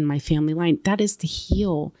trauma in my family line. That is to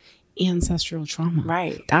heal ancestral trauma.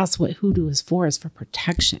 Right. That's what hoodoo is for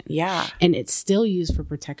protection. Yeah. And it's still used for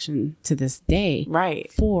protection to this day.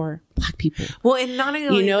 Right. For Black people. Well, and not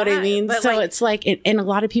only what I mean? So like, it's like, and a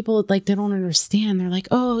lot of people like, they don't understand. They're like,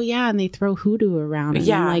 oh yeah. And they throw hoodoo around. And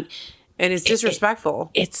I'm like, and it's disrespectful.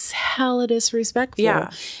 It's hella disrespectful. Yeah.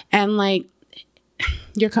 And like,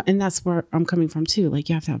 and that's where I'm coming from too. Like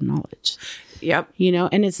you have to have knowledge. Yep.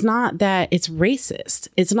 And it's not that it's racist.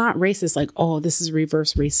 It's not racist. Like, oh, this is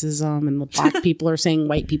reverse racism. And the Black people are saying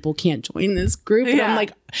white people can't join this group. And I'm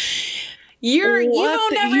like, you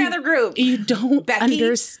own every other group. You don't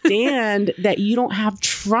understand that you don't have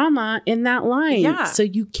trauma in that line. Yeah. So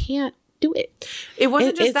you can't do it. It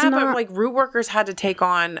wasn't just that, but like root workers had to take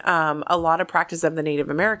on a lot of practice of the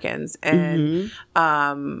Native Americans, and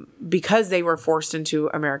because they were forced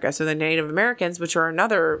into America. So the Native Americans, which are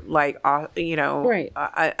another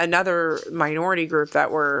another minority group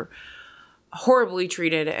that were horribly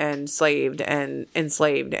treated and enslaved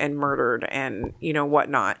and murdered and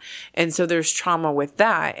whatnot. And so there's trauma with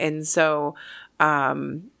that, and so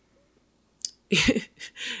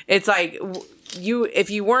it's like. If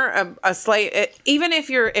you weren't a slave, even if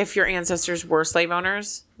your ancestors were slave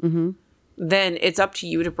owners, then it's up to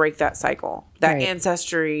you to break that cycle, that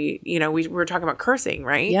ancestry. We were talking about cursing,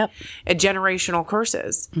 right? Yep. Generational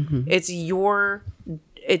curses. It's your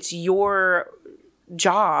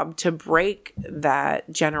job to break that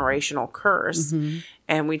generational curse.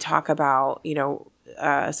 And we talk about,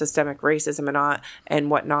 systemic racism and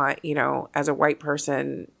whatnot, as a white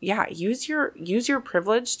person, use your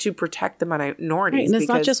privilege to protect the minorities. Right. And it's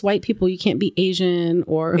not just white people. You can't be Asian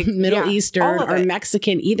or Middle Eastern or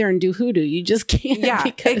Mexican either and do hoodoo. You just can't. Yeah,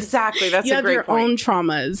 exactly. That's you a have great your point. own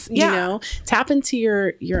traumas. Tap into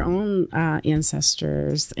your own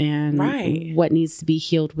ancestors and what needs to be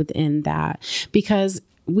healed within that, because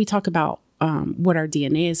we talk about what our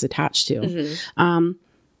DNA is attached to.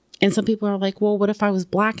 And some people are like, well, what if I was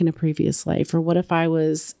Black in a previous life? Or what if I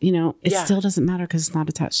was, it still doesn't matter because it's not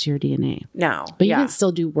attached to your DNA. No. But you can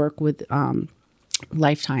still do work with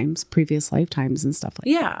previous lifetimes and stuff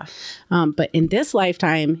like that. But in this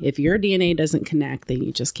lifetime, if your DNA doesn't connect, then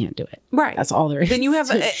you just can't do it. Right. That's all there is. Then you have,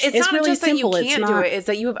 it's not really just simple. That you can't do it, it's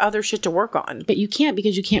that you have other shit to work on. But you can't,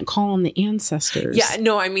 because you can't call on the ancestors. Yeah,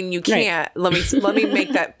 no, I mean, you can't. Let me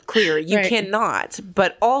make that clear. You cannot,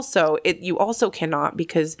 but also, you also cannot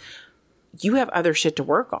because you have other shit to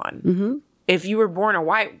work on. If you were born a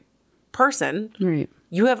white person,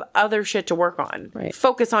 you have other shit to work on.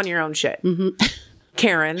 Focus on your own shit.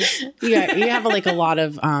 Karens. You have like a lot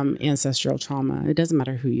of ancestral trauma. It doesn't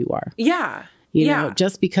matter who you are. Yeah. You know,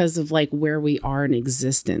 just because of like where we are in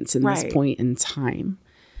existence in this point in time.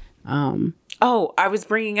 I was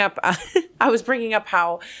bringing up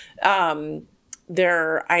how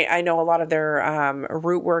I know a lot of their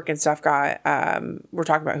root work and stuff got we're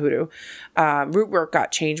talking about hoodoo. Root work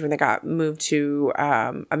got changed when they got moved to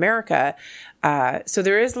America. So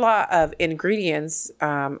there is a lot of ingredients,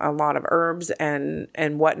 a lot of herbs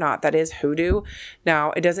and whatnot that is hoodoo.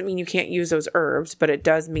 Now, it doesn't mean you can't use those herbs, but it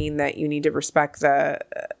does mean that you need to respect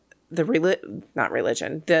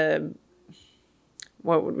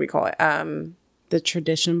what would we call it? The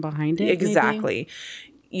tradition behind it. Exactly.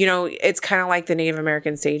 Maybe? you know, it's kind of like the Native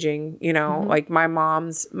American saging, you know, like my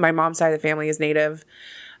mom's side of the family is Native.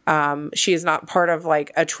 She is not part of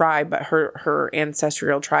like a tribe, but her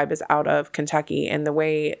ancestral tribe is out of Kentucky. And the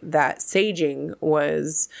way that saging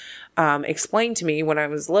was explained to me when I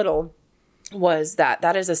was little was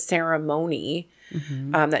that is a ceremony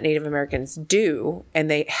that Native Americans do, and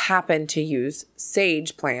they happen to use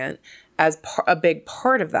sage plant as a big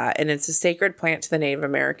part of that. And it's a sacred plant to the Native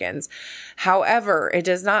Americans. However, it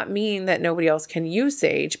does not mean that nobody else can use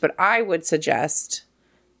sage, but I would suggest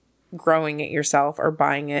growing it yourself or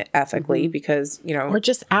buying it ethically because, you know. Or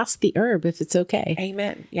just ask the herb if it's okay.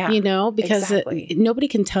 Amen. Yeah. You know, because nobody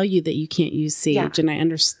can tell you that you can't use sage. Yeah. And I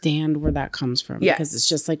understand where that comes from. Yes. Because it's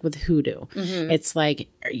just like with hoodoo. It's like,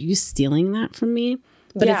 are you stealing that from me?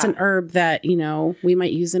 But it's an herb that, you know, we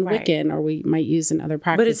might use in Wiccan or we might use in other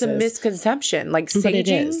practices. But it's a misconception. Like saging, but it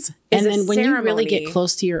is. And then when you really get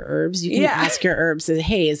close to your herbs, you can ask your herbs,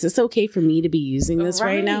 hey, is this okay for me to be using this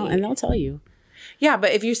right now? And they'll tell you. Yeah,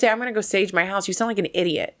 but if you say, I'm going to go sage my house, you sound like an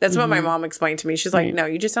idiot. That's what my mom explained to me. She's like, no,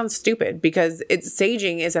 you just sound stupid because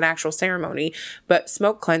saging is an actual ceremony, but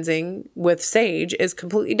smoke cleansing with sage is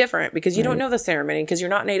completely different because you don't know the ceremony because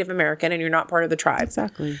you're not Native American and you're not part of the tribe.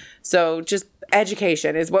 Exactly. So just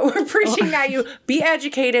education is what we're preaching at you. Be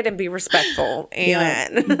educated and be respectful.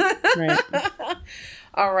 Amen. Right.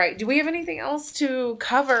 All right. Do we have anything else to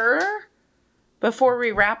cover before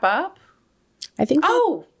we wrap up? I think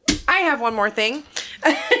I have one more thing.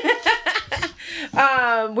 We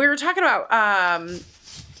were talking about,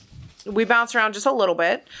 we bounced around just a little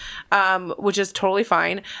bit, which is totally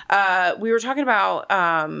fine. We were talking about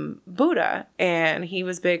Buddha, and he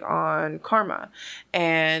was big on karma.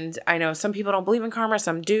 And I know some people don't believe in karma,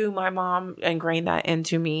 some do. My mom ingrained that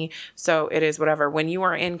into me, so it is whatever. When you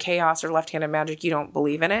are in chaos or left-handed magic, you don't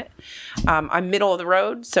believe in it. I'm middle of the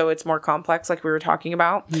road, so it's more complex, like we were talking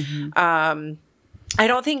about. I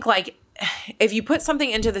don't think, like, if you put something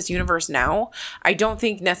into this universe now, I don't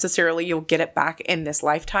think necessarily you'll get it back in this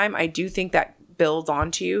lifetime. I do think that builds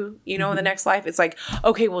onto you, you know, in the next life. It's like,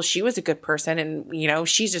 okay, well, she was a good person and, you know,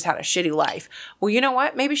 she's just had a shitty life. Well, you know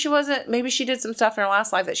what? Maybe she wasn't. Maybe she did some stuff in her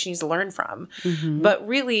last life that she needs to learn from. But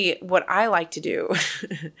really, what I like to do,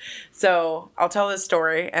 so I'll tell this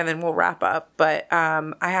story and then we'll wrap up. But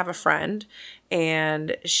I have a friend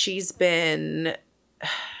and she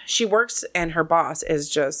works and her boss is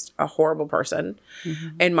just a horrible person,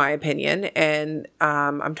 in my opinion. And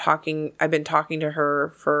I've been talking to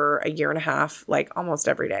her for a year and a half, like almost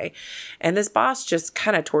every day. And this boss just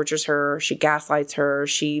kind of tortures her. She gaslights her.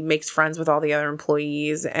 She makes friends with all the other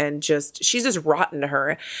employees and she's just rotten to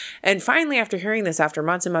her. And finally, after hearing this after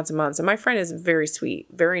months and months and months, and my friend is very sweet,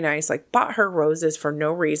 very nice, like bought her roses for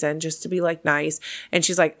no reason, just to be like nice. And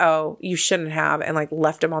she's like, oh, you shouldn't have. And like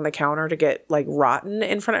left them on the counter to get like rotten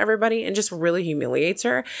in front of everybody and just really humiliates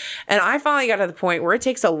her. And I finally got to the point where it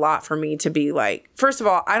takes a lot for me to be like, first of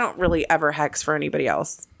all, I don't really ever hex for anybody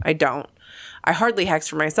else. I don't. I hardly hex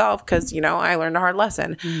for myself because, you know, I learned a hard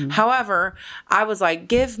lesson. However, I was like,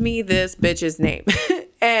 give me this bitch's name.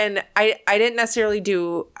 And I didn't necessarily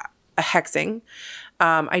do a hexing.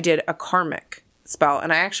 I did a karmic spell,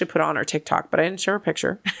 and I actually put it on our TikTok, but I didn't show a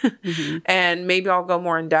picture. And maybe I'll go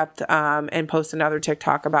more in depth and post another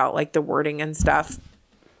TikTok about like the wording and stuff.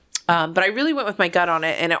 But I really went with my gut on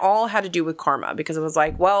it, and it all had to do with karma because it was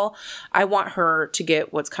like, well, I want her to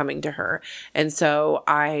get what's coming to her. And so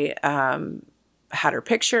I had her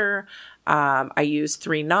picture. I used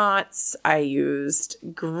 3 knots. I used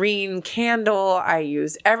green candle. I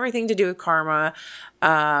used everything to do with karma.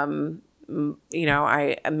 You know,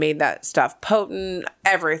 I made that stuff potent,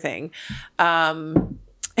 everything. And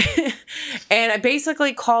I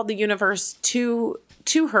basically called the universe to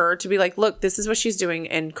her to be like, look, this is what she's doing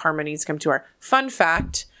and karma needs to come to her. Fun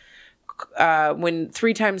fact, when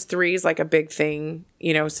 3 times 3 is like a big thing,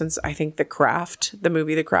 you know, since I think the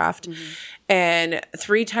movie The Craft, and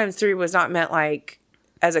 3 times 3 was not meant like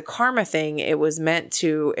as a karma thing. It was meant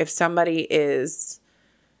to, if somebody is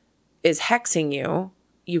hexing you,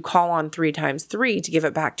 you call on 3 times 3 to give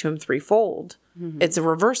it back to him threefold. It's a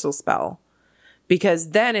reversal spell. Because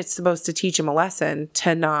then it's supposed to teach him a lesson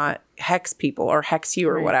to not hex people or hex you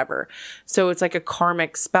or whatever. So it's like a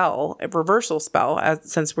karmic spell, a reversal spell,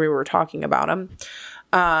 since we were talking about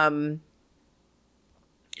them.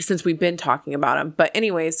 Since we've been talking about them. But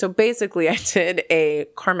anyway, so basically I did a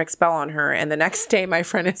karmic spell on her. And the next day my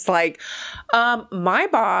friend is like, my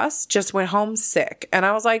boss just went home sick. And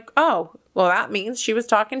I was like, oh, well, that means she was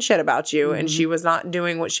talking shit about you and she was not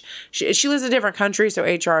doing what she lives in a different country. So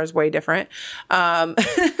HR is way different. And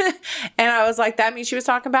I was like, that means she was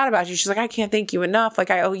talking bad about you. She's like, I can't thank you enough. Like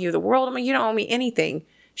I owe you the world. I'm like, you don't owe me anything.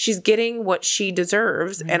 she's getting what she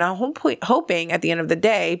deserves. And I'm hoping at the end of the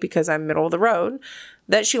day, because I'm middle of the road,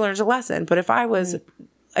 that she learns a lesson. But if I was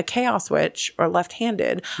a chaos witch or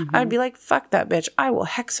left-handed, I'd be like, fuck that bitch. I will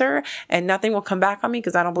hex her and nothing will come back on me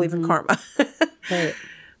because I don't believe in karma. Right.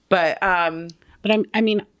 But I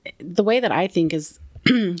mean, the way that I think is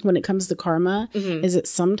when it comes to karma is that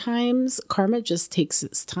sometimes karma just takes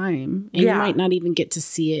its time and you might not even get to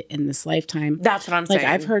see it in this lifetime. That's what I'm saying. Like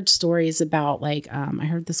I've heard stories about I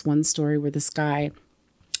heard this one story where this guy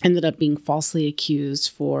ended up being falsely accused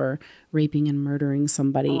for raping and murdering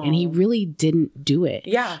somebody and he really didn't do it.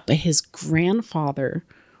 Yeah. But his grandfather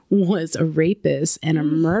was a rapist and a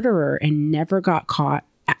murderer and never got caught.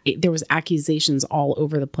 There was accusations all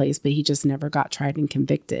over the place, but he just never got tried and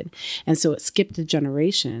convicted. And so it skipped a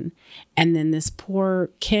generation. And then this poor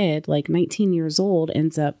kid, like 19 years old,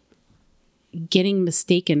 ends up getting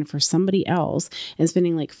mistaken for somebody else and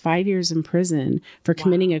spending like 5 years in prison for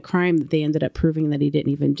committing a crime that they ended up proving that he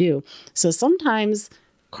didn't even do. So sometimes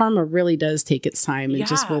karma really does take its time and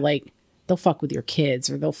just will like, they'll fuck with your kids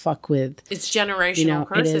or they'll fuck with, it's generational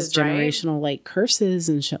curses, it is generational like curses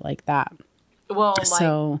and shit like that. Well, like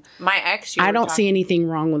so my ex, I don't see anything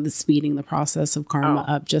wrong with speeding the process of karma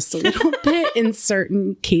up just a little bit in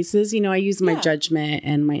certain cases. I use my judgment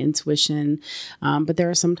and my intuition, but there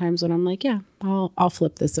are some times when I'm like, I'll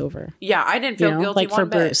flip this over. Yeah, I didn't feel guilty like for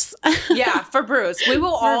Bruce. For Bruce, we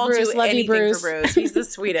will all Bruce, do anything for Bruce. He's the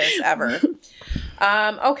sweetest ever.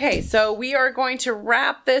 Okay, so we are going to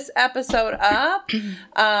wrap this episode up.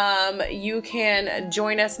 You can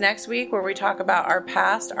join us next week where we talk about our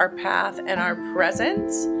past, our path, and our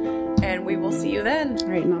present. And we will see you then. All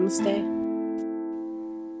right, namaste.